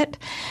of it,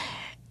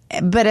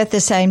 but at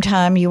the same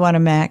time, you want to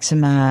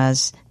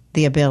maximize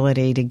the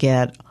ability to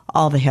get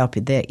all the help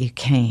that you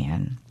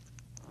can.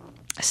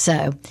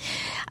 So,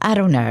 I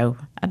don't know.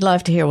 I'd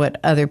love to hear what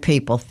other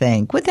people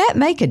think. Would that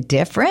make a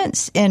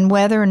difference in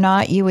whether or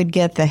not you would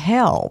get the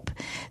help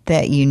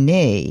that you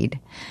need?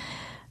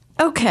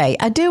 Okay,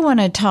 I do want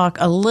to talk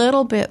a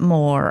little bit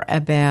more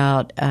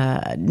about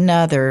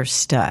another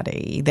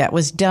study that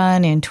was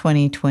done in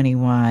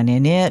 2021,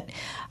 and it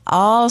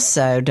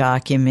also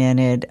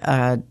documented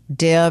a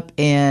dip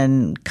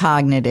in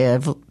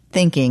cognitive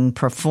thinking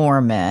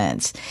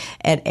performance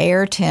at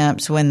air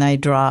temps when they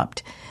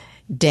dropped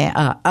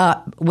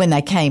when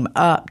they came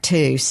up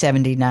to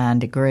 79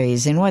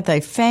 degrees. And what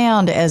they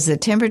found as the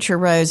temperature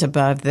rose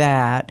above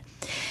that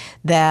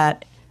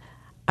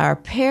our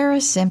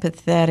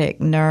parasympathetic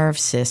nerve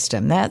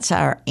system, that's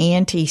our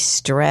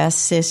anti-stress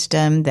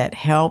system that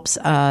helps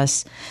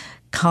us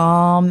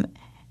calm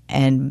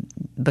and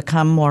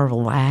become more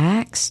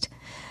relaxed,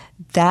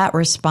 that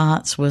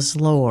response was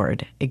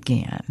lowered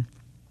again.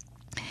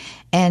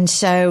 And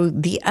so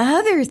the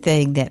other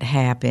thing that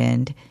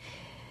happened,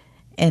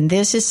 and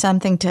this is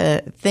something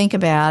to think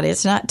about.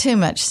 It's not too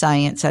much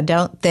science, I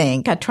don't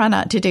think. I try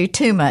not to do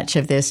too much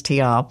of this to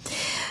y'all.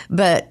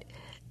 But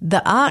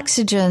the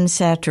oxygen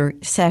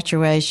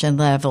saturation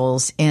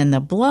levels in the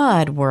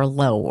blood were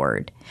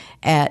lowered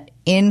at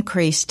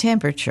increased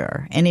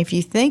temperature. And if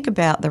you think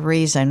about the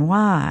reason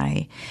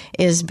why,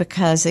 is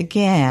because,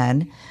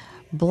 again,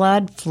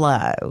 blood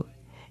flow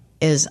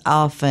is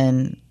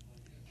often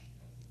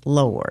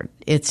lowered.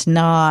 It's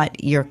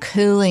not your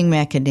cooling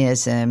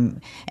mechanism,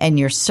 and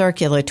your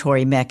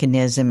circulatory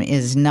mechanism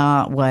is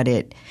not what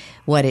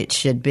it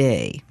should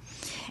be.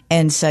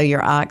 And so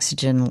your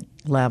oxygen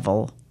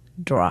level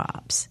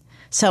drops.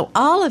 So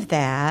all of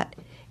that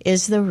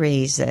is the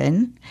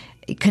reason,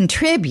 it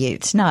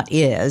contributes, not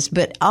is,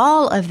 but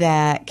all of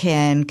that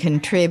can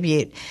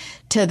contribute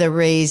to the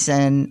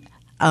reason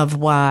of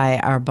why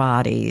our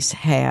bodies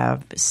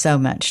have so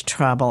much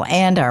trouble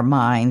and our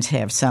minds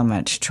have so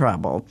much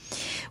trouble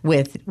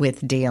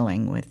with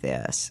dealing with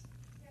this.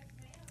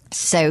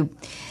 So,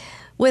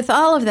 with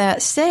all of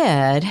that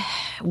said,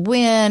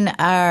 when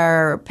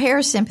our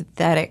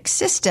parasympathetic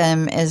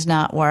system is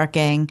not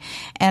working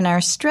and our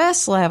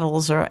stress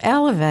levels are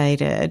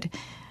elevated,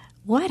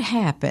 what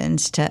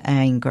happens to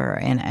anger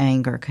and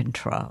anger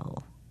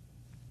control?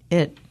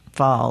 It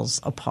falls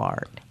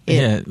apart.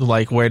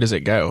 Like where does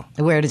it go?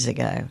 Where does it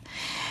go?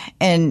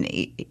 And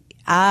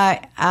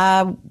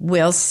I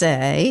will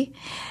say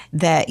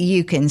that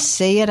you can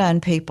see it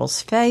on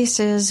people's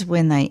faces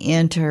when they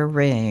enter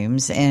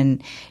rooms.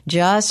 And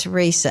just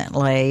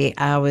recently,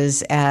 I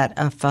was at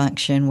a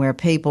function where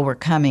people were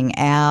coming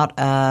out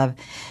of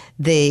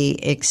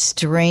the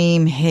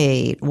extreme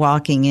heat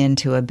walking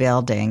into a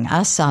building.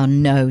 I saw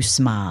no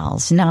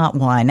smiles, not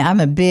one. I'm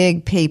a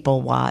big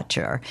people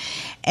watcher.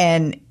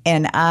 And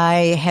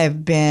I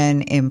have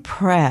been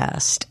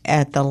impressed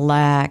at the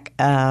lack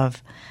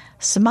of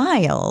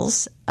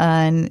smiles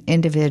on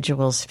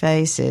individuals'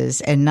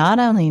 faces, and not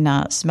only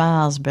not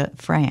smiles,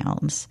 but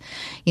frowns,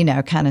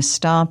 kind of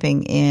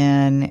stomping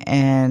in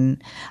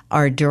and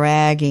are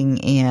dragging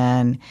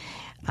in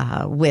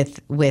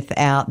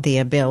without the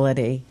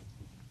ability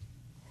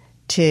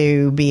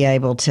to be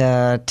able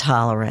to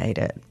tolerate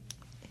it.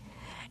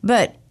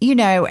 But,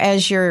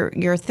 as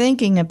you're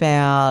thinking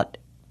about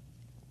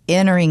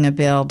entering a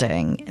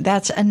building,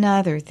 that's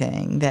another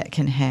thing that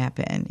can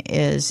happen,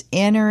 is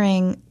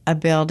entering a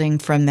building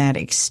from that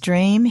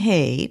extreme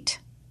heat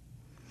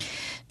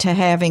to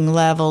having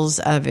levels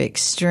of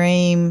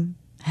extreme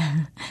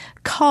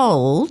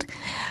cold,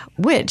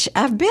 which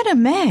I've been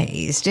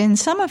amazed in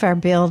some of our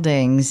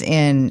buildings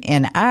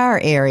in our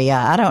area.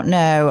 I don't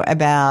know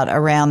about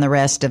around the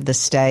rest of the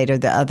state or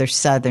the other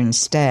southern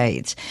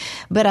states,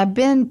 but I've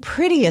been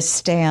pretty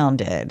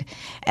astounded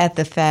at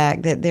the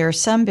fact that there are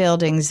some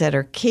buildings that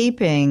are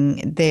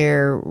keeping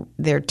their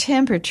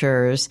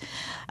temperatures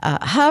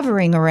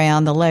hovering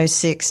around the low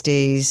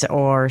 60s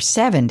or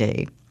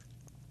 70.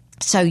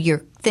 So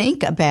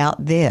think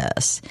about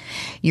this.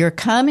 You're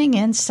coming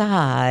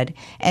inside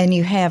and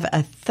you have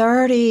a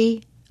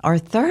 30 or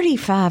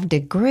 35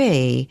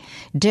 degree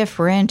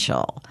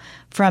differential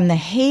from the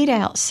heat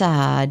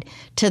outside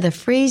to the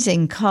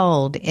freezing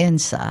cold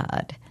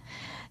inside.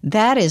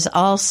 That is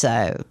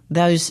also,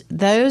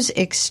 those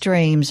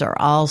extremes are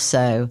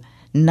also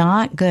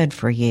not good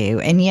for you.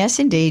 And yes,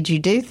 indeed, you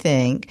do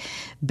think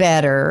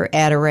better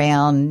at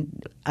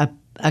around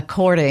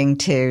according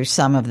to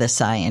some of the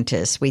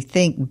scientists, we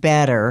think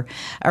better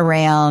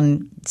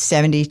around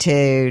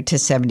 72 to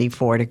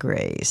 74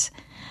 degrees.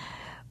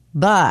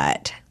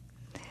 But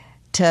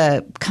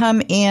to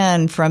come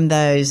in from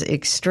those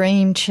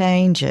extreme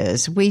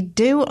changes, we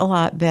do a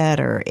lot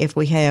better if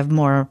we have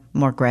more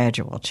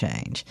gradual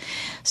change.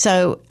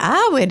 So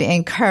I would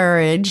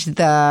encourage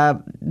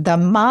the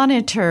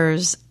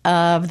monitors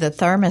of the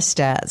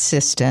thermostat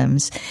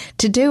systems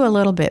to do a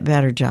little bit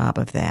better job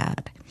of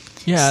that.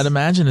 Yeah, I'd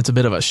imagine it's a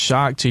bit of a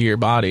shock to your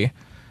body,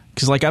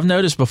 because I've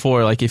noticed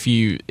before, I've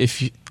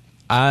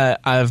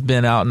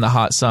been out in the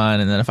hot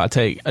sun, and then if I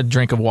take a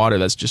drink of water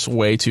that's just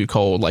way too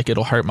cold,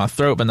 it'll hurt my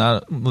throat,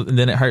 but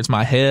then it hurts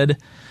my head,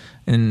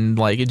 and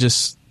it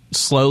just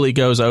slowly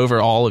goes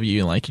over all of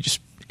you, and you're just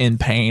in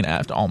pain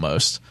after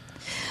almost.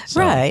 So.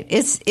 Right.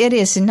 It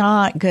is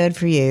not good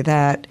for you,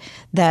 that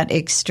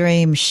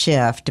extreme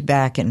shift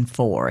back and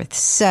forth.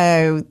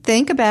 So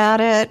think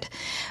about it.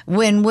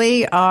 When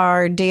we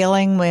are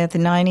dealing with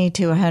 90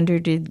 to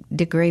 100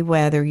 degree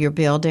weather, your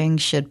building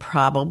should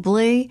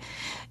probably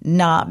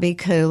not be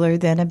cooler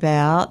than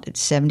about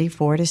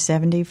 74 to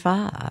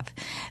 75.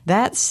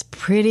 That's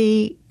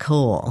pretty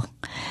cool.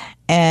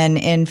 And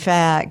in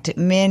fact,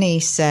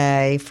 many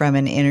say from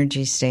an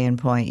energy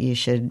standpoint, you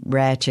should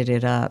ratchet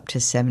it up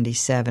to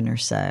 77 or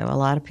so. A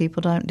lot of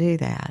people don't do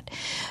that.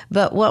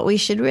 But what we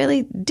should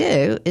really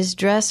do is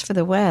dress for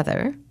the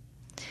weather,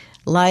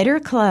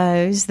 lighter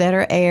clothes that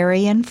are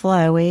airy and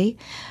flowy,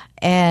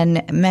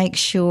 and make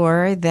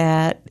sure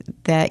that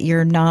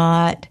you're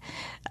not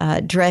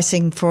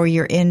dressing for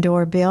your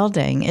indoor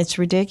building. It's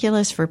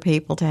ridiculous for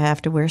people to have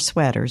to wear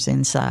sweaters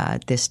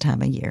inside this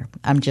time of year.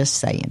 I'm just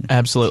saying.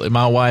 Absolutely.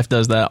 My wife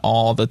does that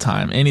all the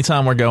time.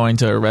 Anytime we're going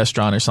to a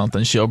restaurant or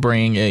something, she'll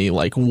bring a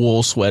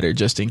wool sweater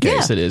just in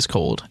case it is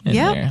cold in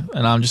there.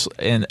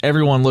 And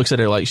everyone looks at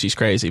her like she's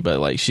crazy,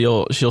 but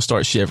she'll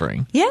start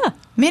shivering. Yeah.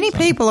 Many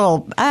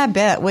people, I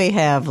bet we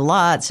have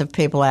lots of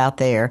people out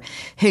there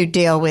who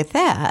deal with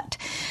that.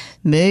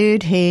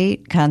 Mood,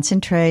 heat,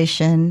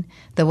 concentration,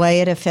 the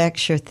way it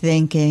affects your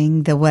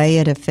thinking, the way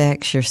it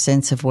affects your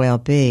sense of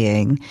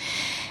well-being,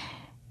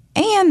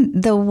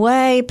 and the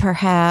way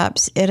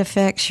perhaps it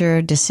affects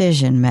your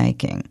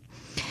decision-making.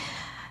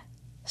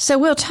 So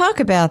we'll talk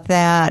about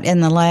that in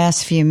the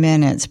last few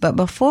minutes, but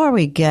before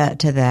we get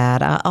to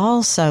that, I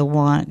also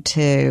want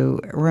to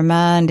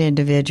remind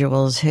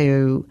individuals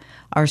who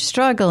are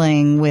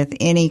struggling with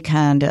any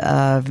kind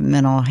of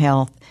mental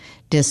health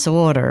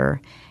disorder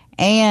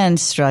and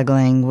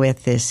struggling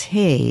with this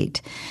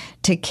heat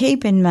to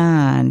keep in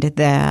mind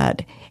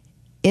that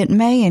it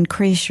may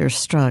increase your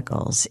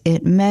struggles.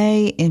 It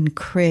may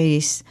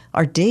increase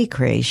or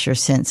decrease your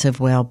sense of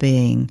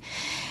well-being.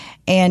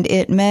 And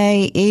it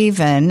may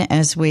even,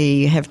 as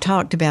we have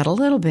talked about a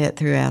little bit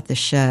throughout the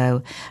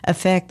show,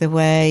 affect the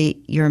way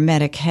your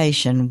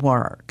medication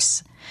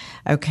works.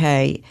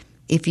 Okay,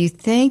 if you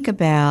think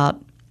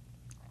about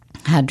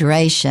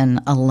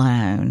hydration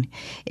alone,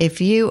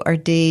 if you are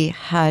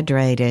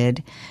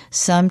dehydrated,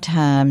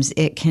 sometimes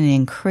it can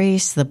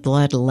increase the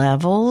blood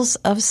levels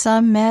of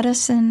some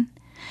medicine.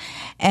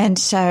 And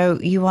so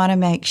you want to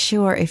make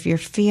sure if you're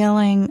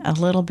feeling a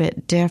little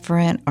bit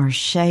different or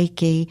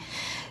shaky,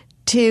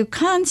 to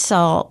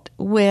consult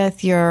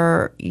with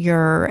your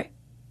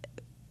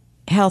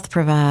health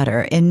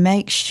provider and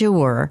make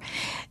sure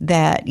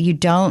that you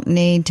don't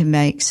need to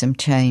make some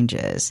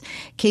changes.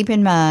 Keep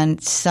in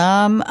mind,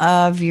 some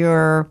of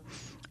your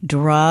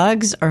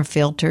drugs are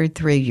filtered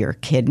through your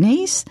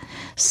kidneys.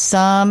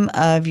 Some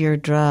of your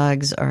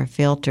drugs are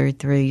filtered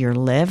through your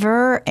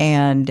liver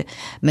and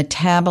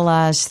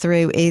metabolized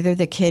through either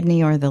the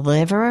kidney or the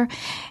liver.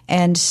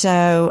 And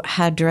so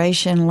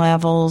hydration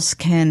levels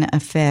can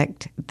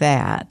affect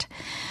that.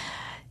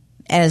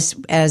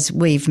 As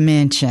we've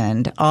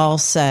mentioned,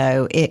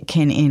 also it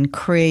can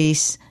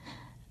increase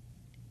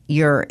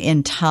your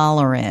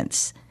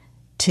intolerance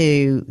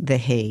to the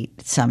heat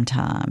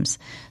sometimes.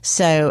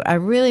 So I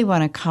really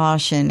want to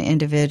caution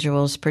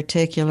individuals,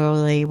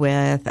 particularly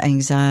with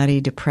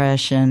anxiety,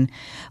 depression,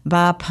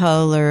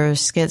 bipolar,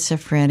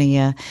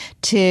 schizophrenia,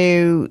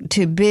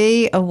 to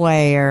be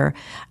aware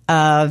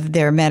of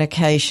their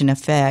medication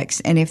effects.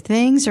 And if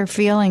things are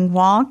feeling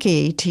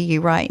wonky to you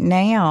right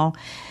now,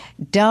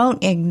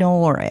 don't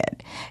ignore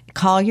it.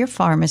 Call your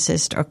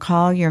pharmacist or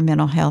call your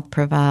mental health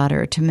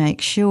provider to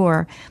make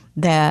sure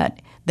that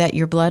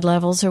your blood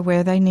levels are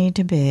where they need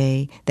to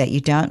be, that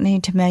you don't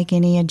need to make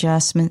any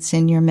adjustments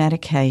in your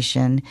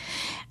medication.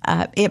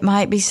 It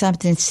might be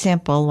something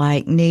simple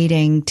like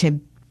needing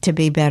to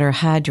be better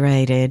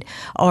hydrated,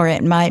 or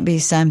it might be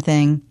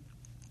something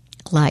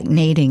like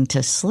needing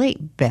to sleep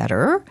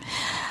better,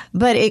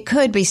 but it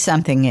could be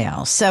something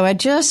else. So I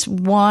just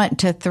want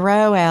to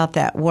throw out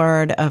that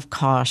word of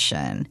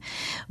caution.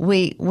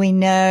 We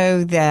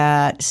know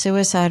that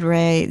suicide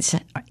rates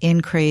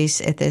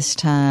increase at this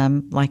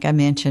time. Like I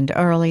mentioned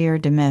earlier,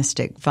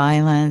 domestic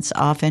violence,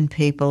 often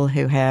people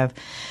who have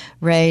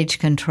rage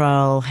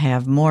control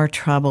have more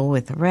trouble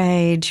with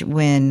rage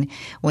when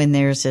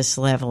there's this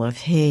level of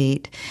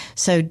heat.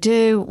 So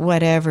do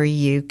whatever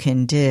you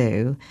can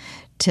do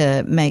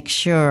to make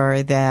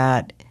sure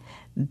that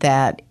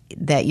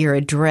you're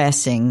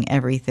addressing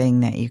everything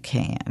that you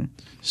can.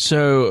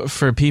 So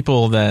for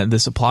people that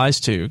this applies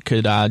to,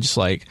 could I just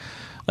like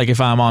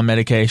if I'm on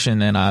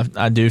medication and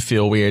I do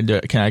feel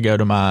weird, can I go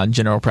to my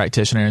general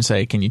practitioner and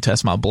say, can you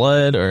test my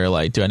blood? Or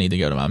like, do I need to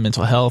go to my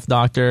mental health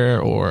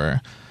doctor? Or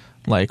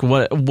like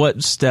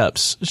what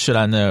steps should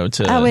I know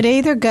to? I would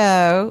either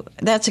go,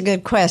 that's a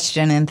good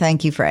question, and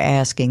thank you for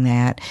asking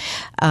that.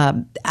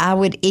 I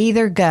would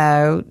either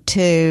go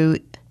to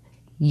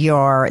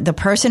the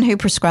person who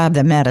prescribed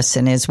the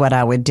medicine is what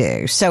I would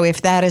do. So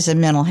if that is a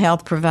mental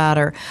health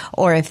provider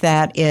or if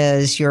that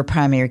is your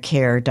primary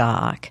care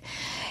doc,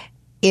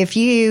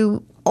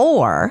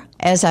 or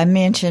as I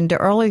mentioned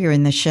earlier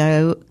in the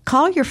show,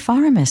 call your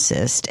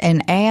pharmacist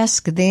and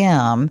ask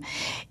them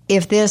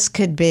if this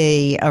could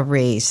be a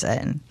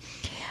reason.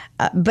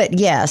 But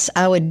yes,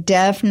 I would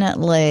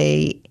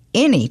definitely,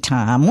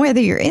 anytime,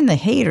 whether you're in the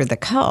heat or the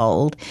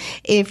cold,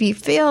 if you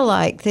feel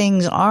like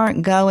things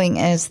aren't going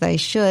as they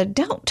should,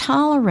 don't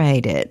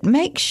tolerate it.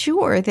 Make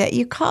sure that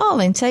you call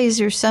and say, is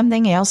there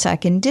something else I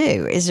can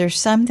do? Is there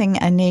something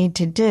I need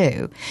to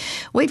do?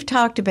 We've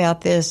talked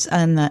about this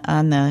on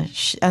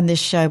this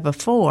show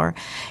before.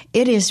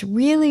 It is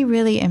really,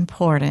 really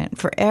important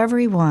for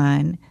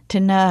everyone to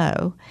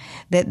know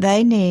that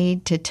they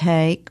need to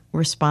take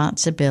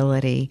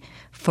responsibility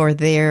for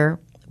their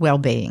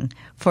well-being,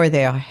 for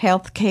their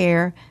health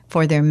care,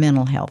 for their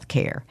mental health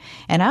care.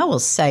 And I will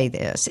say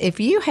this, if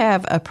you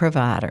have a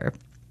provider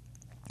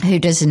who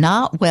does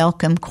not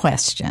welcome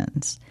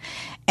questions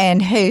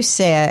and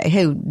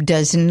who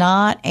does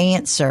not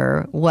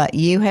answer what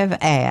you have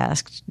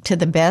asked to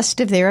the best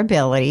of their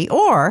ability,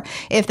 or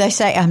if they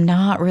say, I'm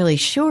not really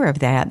sure of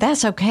that,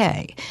 that's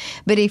okay.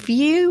 But if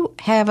you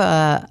have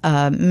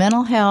a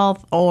mental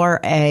health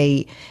or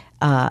a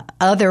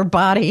other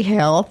body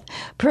health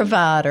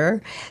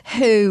provider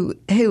who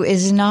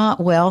is not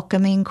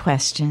welcoming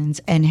questions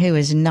and who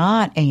is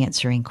not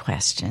answering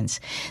questions,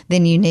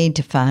 then you need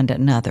to find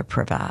another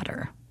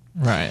provider.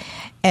 Right.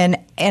 And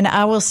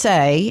I will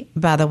say,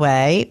 by the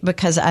way,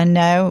 because I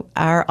know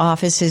our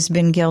office has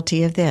been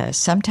guilty of this,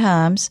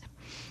 sometimes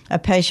a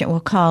patient will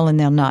call and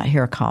they'll not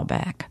hear a call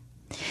back.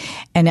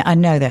 And I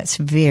know that's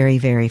very,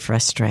 very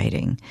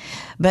frustrating.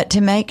 But to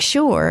make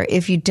sure,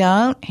 if you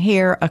don't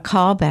hear a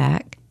call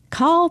back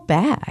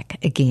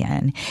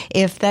again.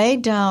 If they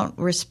don't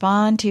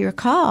respond to your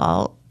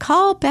call,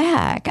 call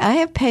back. I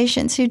have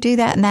patients who do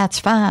that, and that's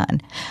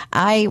fine.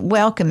 I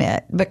welcome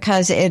it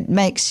because it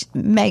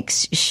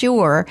makes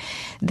sure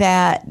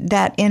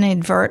that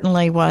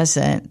inadvertently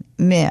wasn't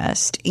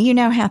missed. You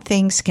know how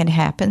things can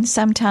happen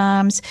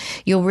sometimes.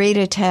 You'll read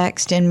a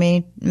text and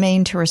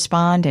mean to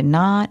respond and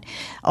not,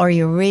 or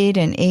you read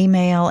an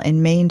email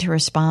and mean to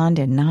respond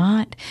and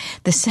not.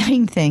 The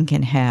same thing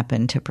can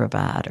happen to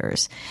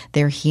providers.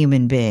 They're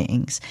human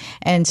beings.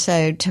 And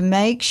so to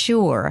make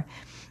sure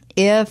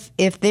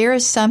if there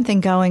is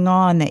something going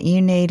on that you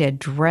need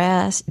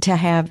to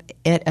have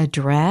it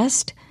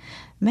addressed,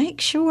 make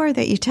sure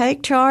that you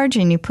take charge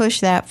and you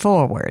push that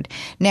forward.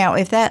 Now,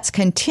 if that's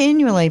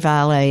continually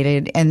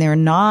violated and they're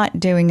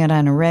not doing it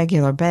on a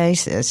regular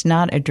basis,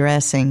 not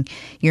addressing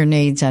your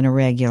needs on a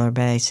regular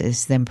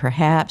basis, then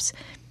perhaps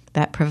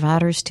that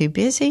provider's too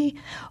busy,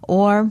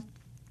 or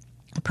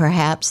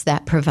perhaps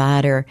that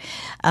provider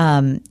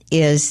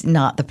is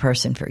not the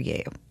person for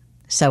you.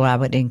 So I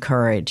would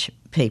encourage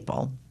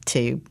people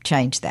to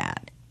change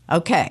that.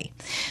 Okay.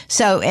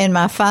 So in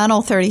my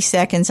final 30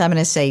 seconds, I'm going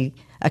to say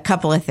a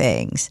couple of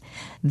things.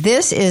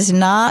 This is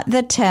not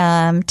the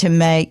time to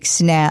make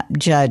snap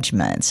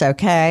judgments,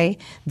 okay?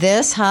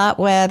 This hot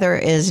weather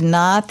is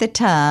not the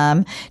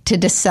time to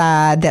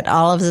decide that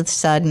all of a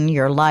sudden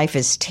your life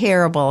is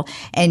terrible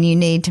and you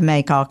need to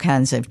make all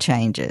kinds of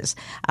changes.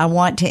 I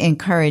want to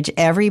encourage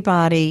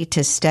everybody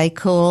to stay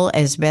cool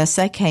as best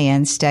they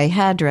can, stay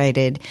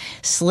hydrated,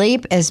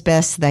 sleep as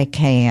best they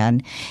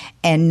can,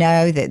 and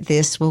know that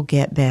this will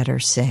get better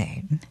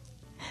soon.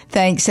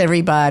 Thanks,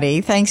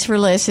 everybody. Thanks for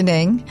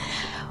listening.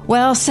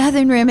 Well,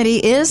 Southern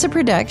Remedy is a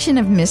production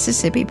of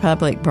Mississippi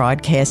Public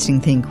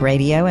Broadcasting Think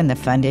Radio, and the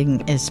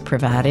funding is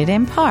provided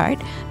in part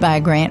by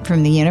a grant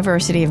from the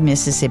University of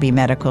Mississippi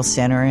Medical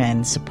Center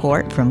and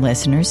support from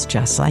listeners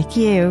just like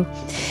you.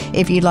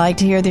 If you'd like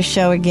to hear the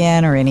show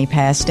again or any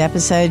past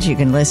episodes, you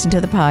can listen to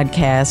the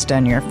podcast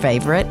on your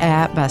favorite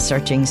app by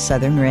searching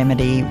Southern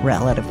Remedy,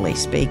 Relatively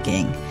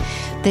Speaking.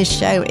 This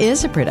show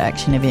is a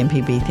production of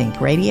MPB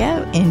Think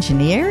Radio,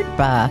 engineered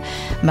by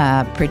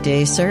my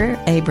producer,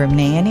 Abram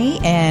Nanny,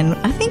 and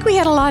I think we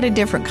had a lot of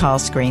different call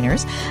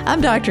screeners. I'm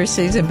Dr.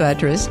 Susan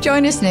Buttress.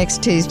 Join us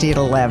next Tuesday at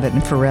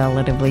 11 for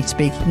Relatively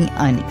Speaking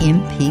on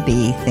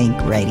MPB Think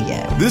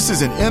Radio. This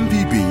is an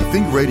MPB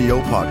Think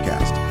Radio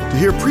podcast. To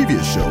hear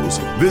previous shows,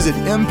 visit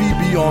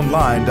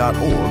mpbonline.org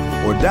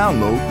or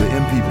download the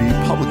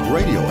MPB Public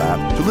Radio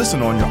app to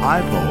listen on your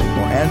iPhone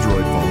or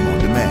Android phone on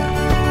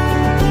demand.